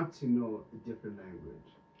not to know a different language.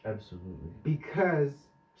 Absolutely. Because.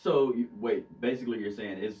 So, wait, basically you're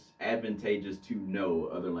saying it's advantageous to know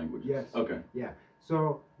other languages? Yes. Okay. Yeah.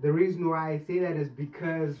 So the reason why I say that is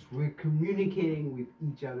because we're communicating with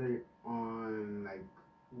each other on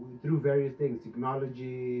through various things,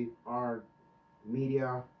 technology, art,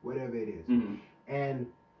 media, whatever it is. Mm-hmm. And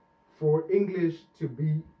for English to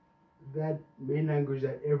be that main language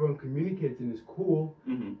that everyone communicates in is cool,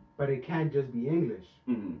 but it can't just be English.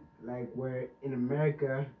 Like where in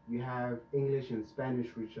America you have English and Spanish,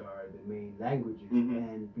 which are the main languages,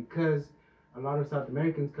 and because a lot of South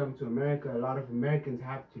Americans come to America, a lot of Americans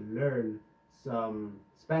have to learn some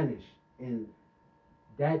Spanish, and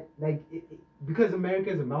that because America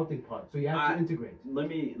is a melting pot, so you have to integrate. Let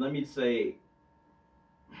me say,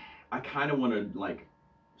 I kind of want to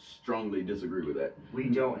strongly disagree with that. We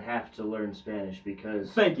don't have to learn Spanish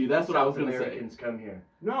because. Thank you. That's what I was going to say. Americans come here.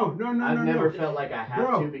 No. I've never felt like I have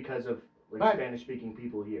Bro. to because of Spanish-speaking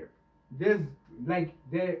people here. There's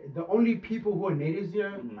the only people who are natives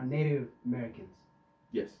here are Native Americans.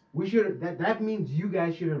 Yes. We should that means you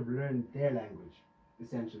guys should have learned their language,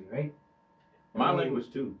 essentially, right? My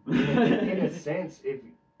language too. In a sense,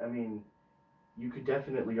 you could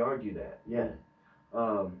definitely argue that, yeah.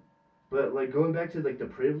 But going back to the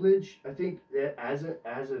privilege, I think that as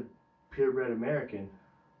a purebred American,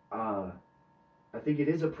 I think it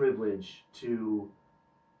is a privilege to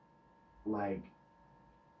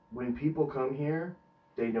when people come here,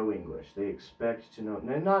 they know English. They expect to know.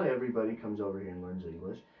 Now, not everybody comes over here and learns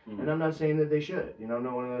English, and I'm not saying that they should. Not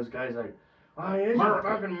one of those guys oh, he's a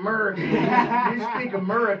fucking American. You speak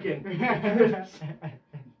American.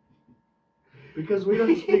 Because we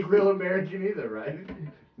don't speak real American either, right?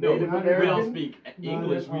 No, Native we American? don't speak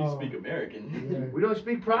English, we speak American. Yeah. We don't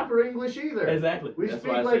speak proper English either. Exactly. We That's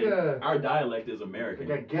speak why I like say our dialect is American.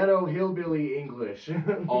 like a ghetto hillbilly English.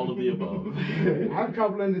 All of the above. I have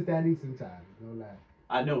trouble understanding sometimes, no lie.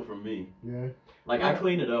 I know from me. Yeah. I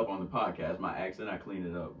clean it up on the podcast, my accent, I clean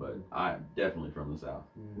it up, but I'm definitely from the South.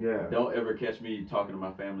 Yeah. Don't ever catch me talking to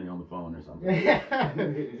my family on the phone or something.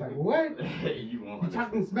 It's like, what? You won't You understand.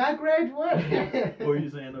 talking smack, Reg? What? What were you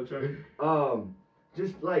saying though, Trevor?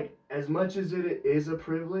 Just as much as it is a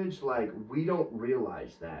privilege, we don't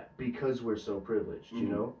realize that because we're so privileged, you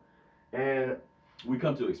know? And we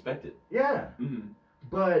come to expect it. yeah. Mm-hmm.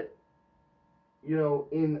 But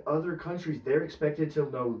in other countries, they're expected to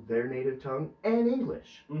know their native tongue and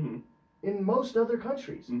English. Mm-hmm. In most other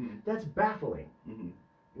countries. Mm-hmm. That's baffling. Mm-hmm.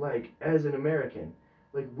 As an American,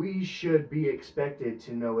 we should be expected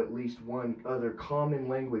to know at least one other common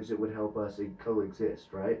language that would help us coexist,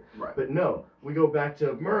 right? Right. But no, we go back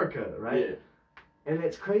to America, right? Yeah. And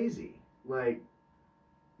it's crazy. That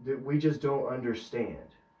we just don't understand.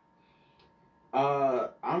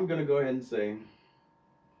 I'm gonna go ahead and say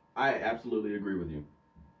I absolutely agree with you,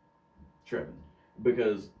 Trevin,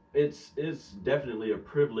 because it's definitely a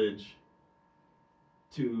privilege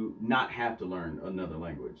to not have to learn another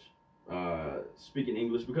language. Speaking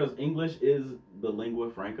English, because English is the lingua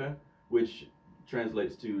franca, which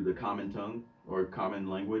translates to the common tongue or common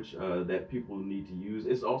language that people need to use.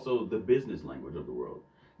 It's also the business language of the world.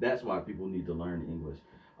 That's why people need to learn English.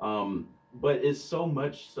 But it's so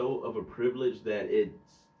much so of a privilege that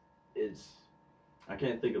it's I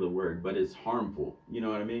can't think of the word, but it's harmful. You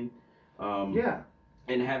know what I mean? Yeah.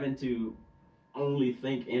 And having to only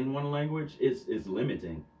think in one language is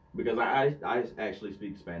limiting, because I actually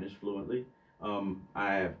speak Spanish fluently.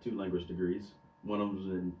 I have 2 language degrees. One of them is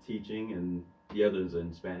in teaching and the other is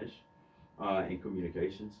in Spanish, in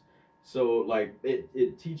communications. So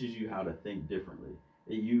it teaches you how to think differently.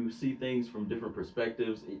 You see things from different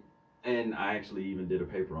perspectives, and I actually even did a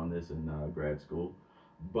paper on this in grad school.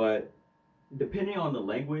 But depending on the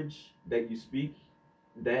language that you speak,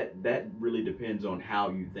 that really depends on how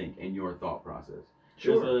you think and your thought process.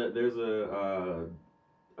 Sure. There's a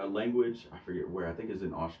language, I forget where, I think it's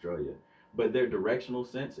in Australia, but their directional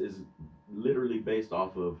sense is literally based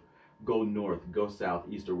off of go north, go south,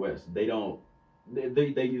 east or west. They don't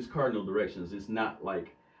they use cardinal directions. It's not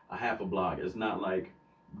like a half a block. It's not like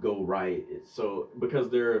go right. So because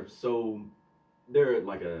they're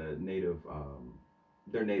like a native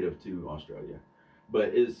they're native to Australia.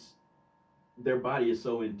 But it's their body is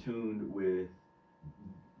so in tune with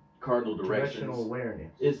cardinal directions. Directional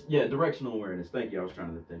awareness. It's directional awareness. Thank you. I was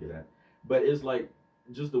trying to think of that. But it's like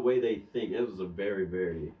just the way they think. It was a very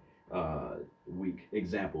very weak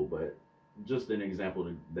example, but just an example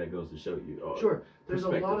that goes to show you. Sure. There's a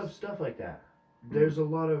lot of stuff like that. There's a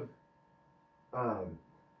lot of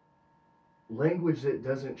language that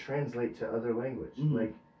doesn't translate to other language.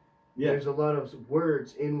 Like there's a lot of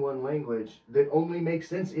words in one language that only make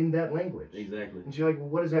sense in that language. Exactly. And you're like, well,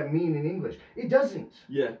 what does that mean in English? It doesn't.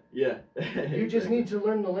 Yeah. You just need to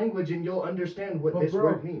learn the language and you'll understand what this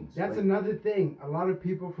word means. That's another thing. A lot of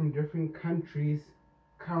people from different countries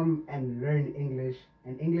come and learn English,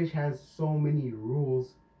 and English has so many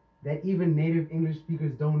rules that even native English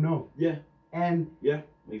speakers don't know. Yeah. And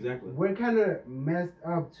exactly. We're kind of messed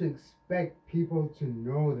up to expect people to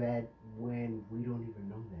know that when we don't even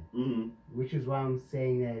know that. Mm-hmm. Which is why I'm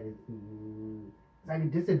saying that it's like a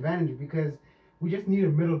disadvantage, because we just need a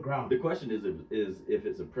middle ground. The question is if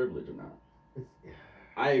it's a privilege or not.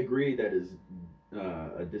 I agree that is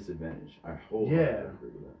a disadvantage. I wholeheartedly agree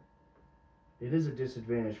with that. It is a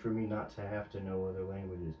disadvantage for me not to have to know other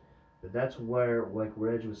languages. But that's where, like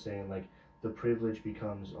Reg was saying, like the privilege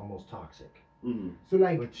becomes almost toxic. Mm-hmm. So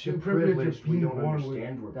like the privilege, we don't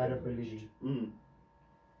understand with that ability. Mm-hmm.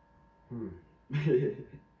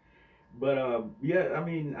 But I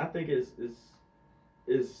mean, I think it's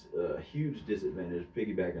a huge disadvantage.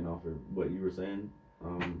 Piggybacking off of what you were saying,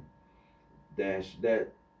 Dash,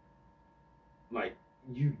 that like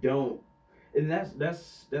you don't, and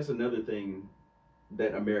that's another thing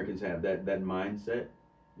that Americans have, that mindset.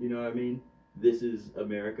 You know what I mean? This is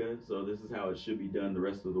America, so this is how it should be done the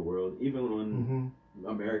rest of the world. Even when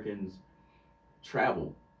Americans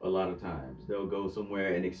travel, a lot of times they'll go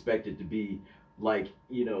somewhere and expect it to be like,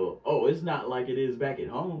 oh, it's not like it is back at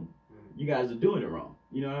home. You guys are doing it wrong.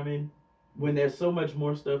 You know what I mean? When there's so much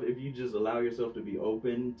more stuff, if you just allow yourself to be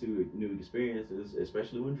open to new experiences,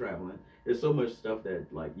 especially when traveling, there's so much stuff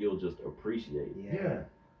that like you'll just appreciate. Yeah.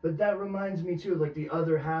 But that reminds me too, like the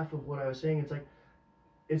other half of what I was saying, it's like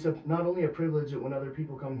it's not only a privilege that when other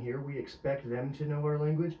people come here, we expect them to know our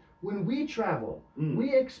language. When we travel,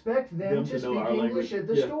 we expect them to speak English at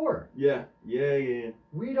the store. Yeah.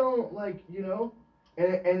 We don't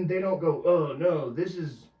and they don't go, oh no, this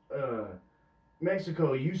is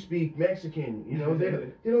Mexico, you speak Mexican.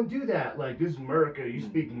 They don't do that. Like, this is America, you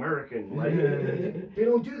speak American. Like, they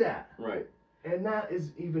don't do that. Right. And that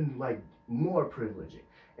is even like more privileging.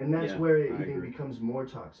 And that's where it even becomes more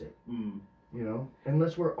toxic.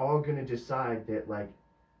 Unless we're all gonna decide that like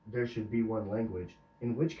there should be one language,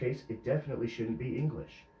 in which case it definitely shouldn't be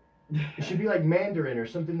English. It should be like Mandarin or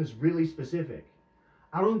something that's really specific.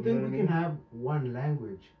 I don't think we can have one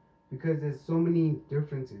language because there's so many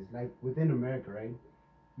differences. Like within America, right?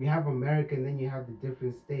 You have America and then you have the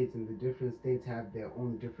different states, and the different states have their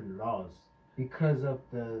own different laws because of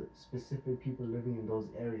the specific people living in those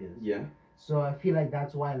areas. Yeah. So I feel like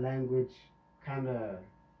that's why language kind of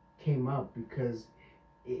came up, because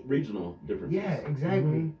regional differences. Yeah,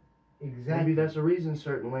 exactly. Exactly. Maybe that's the reason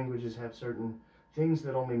certain languages have certain things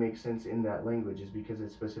that only make sense in that language, is because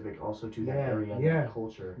it's specific also to that area and that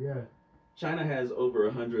culture. Yeah. China has over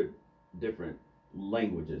 100 different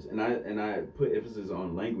languages, and I put emphasis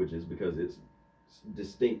on languages because it's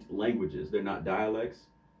distinct languages. They're not dialects.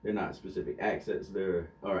 They're not specific accents. They're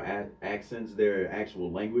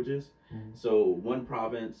actual languages. So one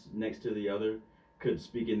province next to the other could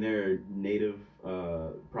speak in their native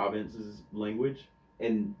province's language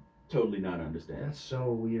and totally not understand. That's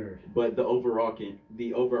so weird. But the overarching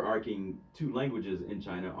two languages in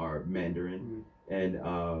China are Mandarin and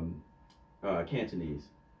Cantonese.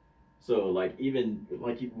 So like, even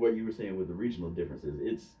like what you were saying with the regional differences,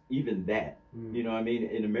 it's even that. You know what I mean?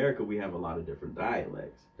 In America we have a lot of different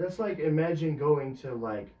dialects. That's like, imagine going to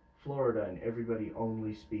like Florida and everybody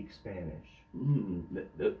only speaks Spanish.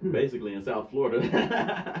 Basically in South Florida.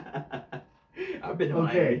 I've been to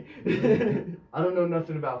Miami. Miami. I don't know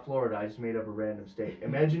nothing about Florida. I just made up a random state.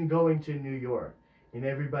 Imagine going to New York and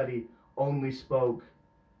everybody only spoke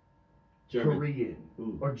German. Korean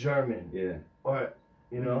or German. Yeah. Or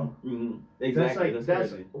You know. Mm-hmm. Exactly.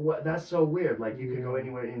 That's so weird. Like you could go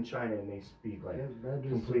anywhere in China and they speak like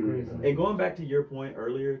completely different. And going back to your point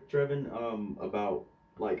earlier, Trevin, about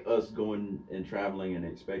like us going and traveling and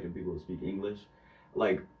expecting people to speak English,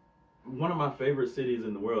 like one of my favorite cities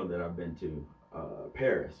in the world that I've been to,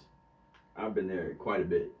 Paris. I've been there quite a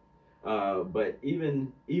bit. But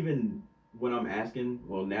even when I'm asking,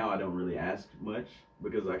 well, now I don't really ask much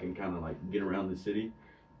because I can kind of like get around the city.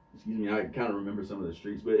 Excuse me, I kind of remember some of the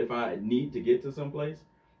streets. But if I need to get to some place,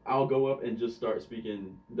 I'll go up and just start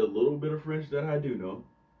speaking the little bit of French that I do know.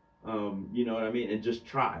 You know what I mean? And just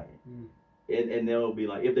try. And they'll be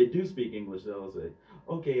like, if they do speak English, they'll say,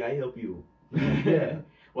 okay, I help you. Yeah.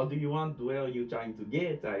 What do you want? Where are you trying to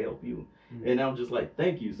get? I help you. And I'm just like,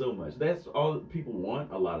 thank you so much. That's all people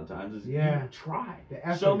want a lot of times is you try.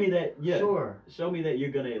 Show me that, show me that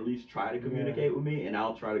you're going to at least try to communicate with me, and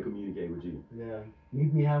I'll try to communicate with you. Yeah.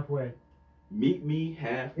 Meet me halfway. Meet me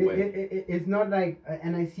halfway. It's not like,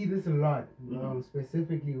 and I see this a lot,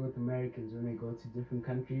 specifically with Americans when they go to different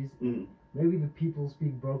countries. Maybe the people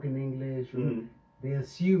speak broken English, or they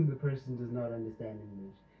assume the person does not understand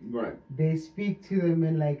English. Right. They speak to them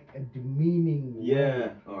in like a demeaning way.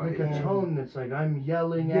 Like a tone that's like, I'm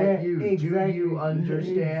yelling at you. Exactly. Do you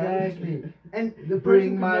understand? Exactly. And the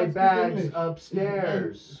bring my bags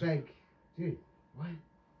upstairs. It's like, dude, what?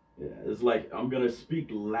 Yeah, it's like, I'm going to speak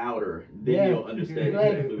louder, then you'll understand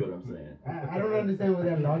exactly what I'm saying. I don't understand where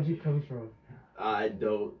that logic comes from. I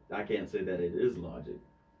can't say that it is logic.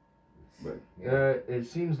 But it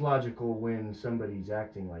seems logical when somebody's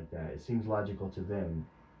acting like that. It seems logical to them.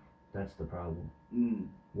 That's the problem.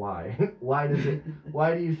 Why? Why do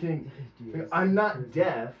you think? I'm not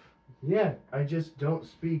deaf. Yeah. I just don't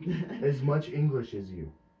speak as much English as you.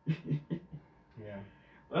 Yeah.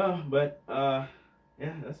 Well, but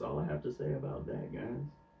yeah, that's all I have to say about that, guys.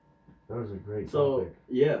 That was a great topic. So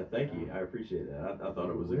yeah, thank you. I appreciate that. I thought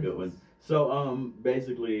it was a good one. So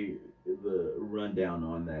basically the rundown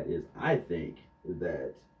on that is, I think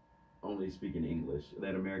that only speaking English,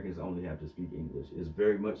 that Americans only have to speak English, is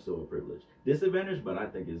very much so a privilege. Disadvantage, but I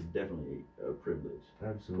think it's definitely a privilege.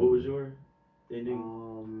 Absolutely. What was your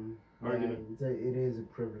ending argument? Yeah, it is a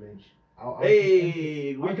privilege.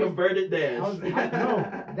 We converted that.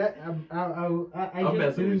 I'm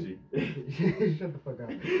messing with you. Shut the fuck up.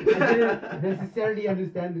 I didn't necessarily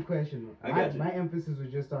understand the question. My emphasis was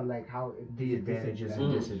just on like how the advantages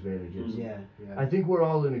and disadvantages. Yeah. I think we're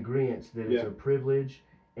all in agreement that it's a privilege,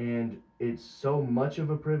 and it's so much of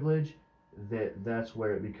a privilege that's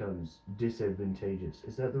where it becomes disadvantageous.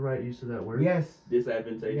 Is that the right use of that word? Yes.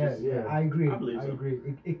 Disadvantageous? Yeah. I agree. I believe so. I agree.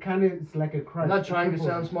 It kind of, it's like a crutch. I'm not trying to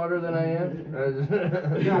sound smarter than I am.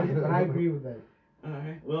 No, but I agree with that.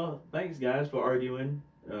 Alright. Well, thanks guys for arguing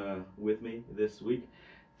with me this week.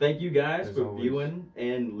 Thank you guys for viewing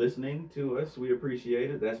and listening to us. We appreciate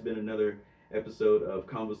it. That's been another episode of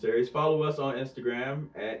Combo Series. Follow us on Instagram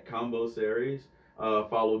at Combo Series.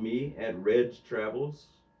 Follow me at Reg Travels.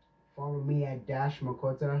 Follow me at Dash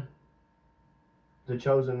Makota. The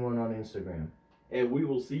Chosen One on Instagram. And we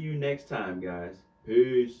will see you next time, guys.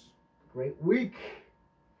 Peace. Great week.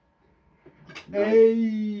 Nice.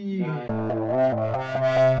 Hey.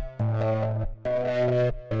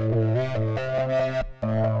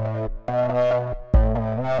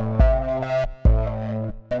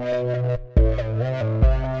 Nice.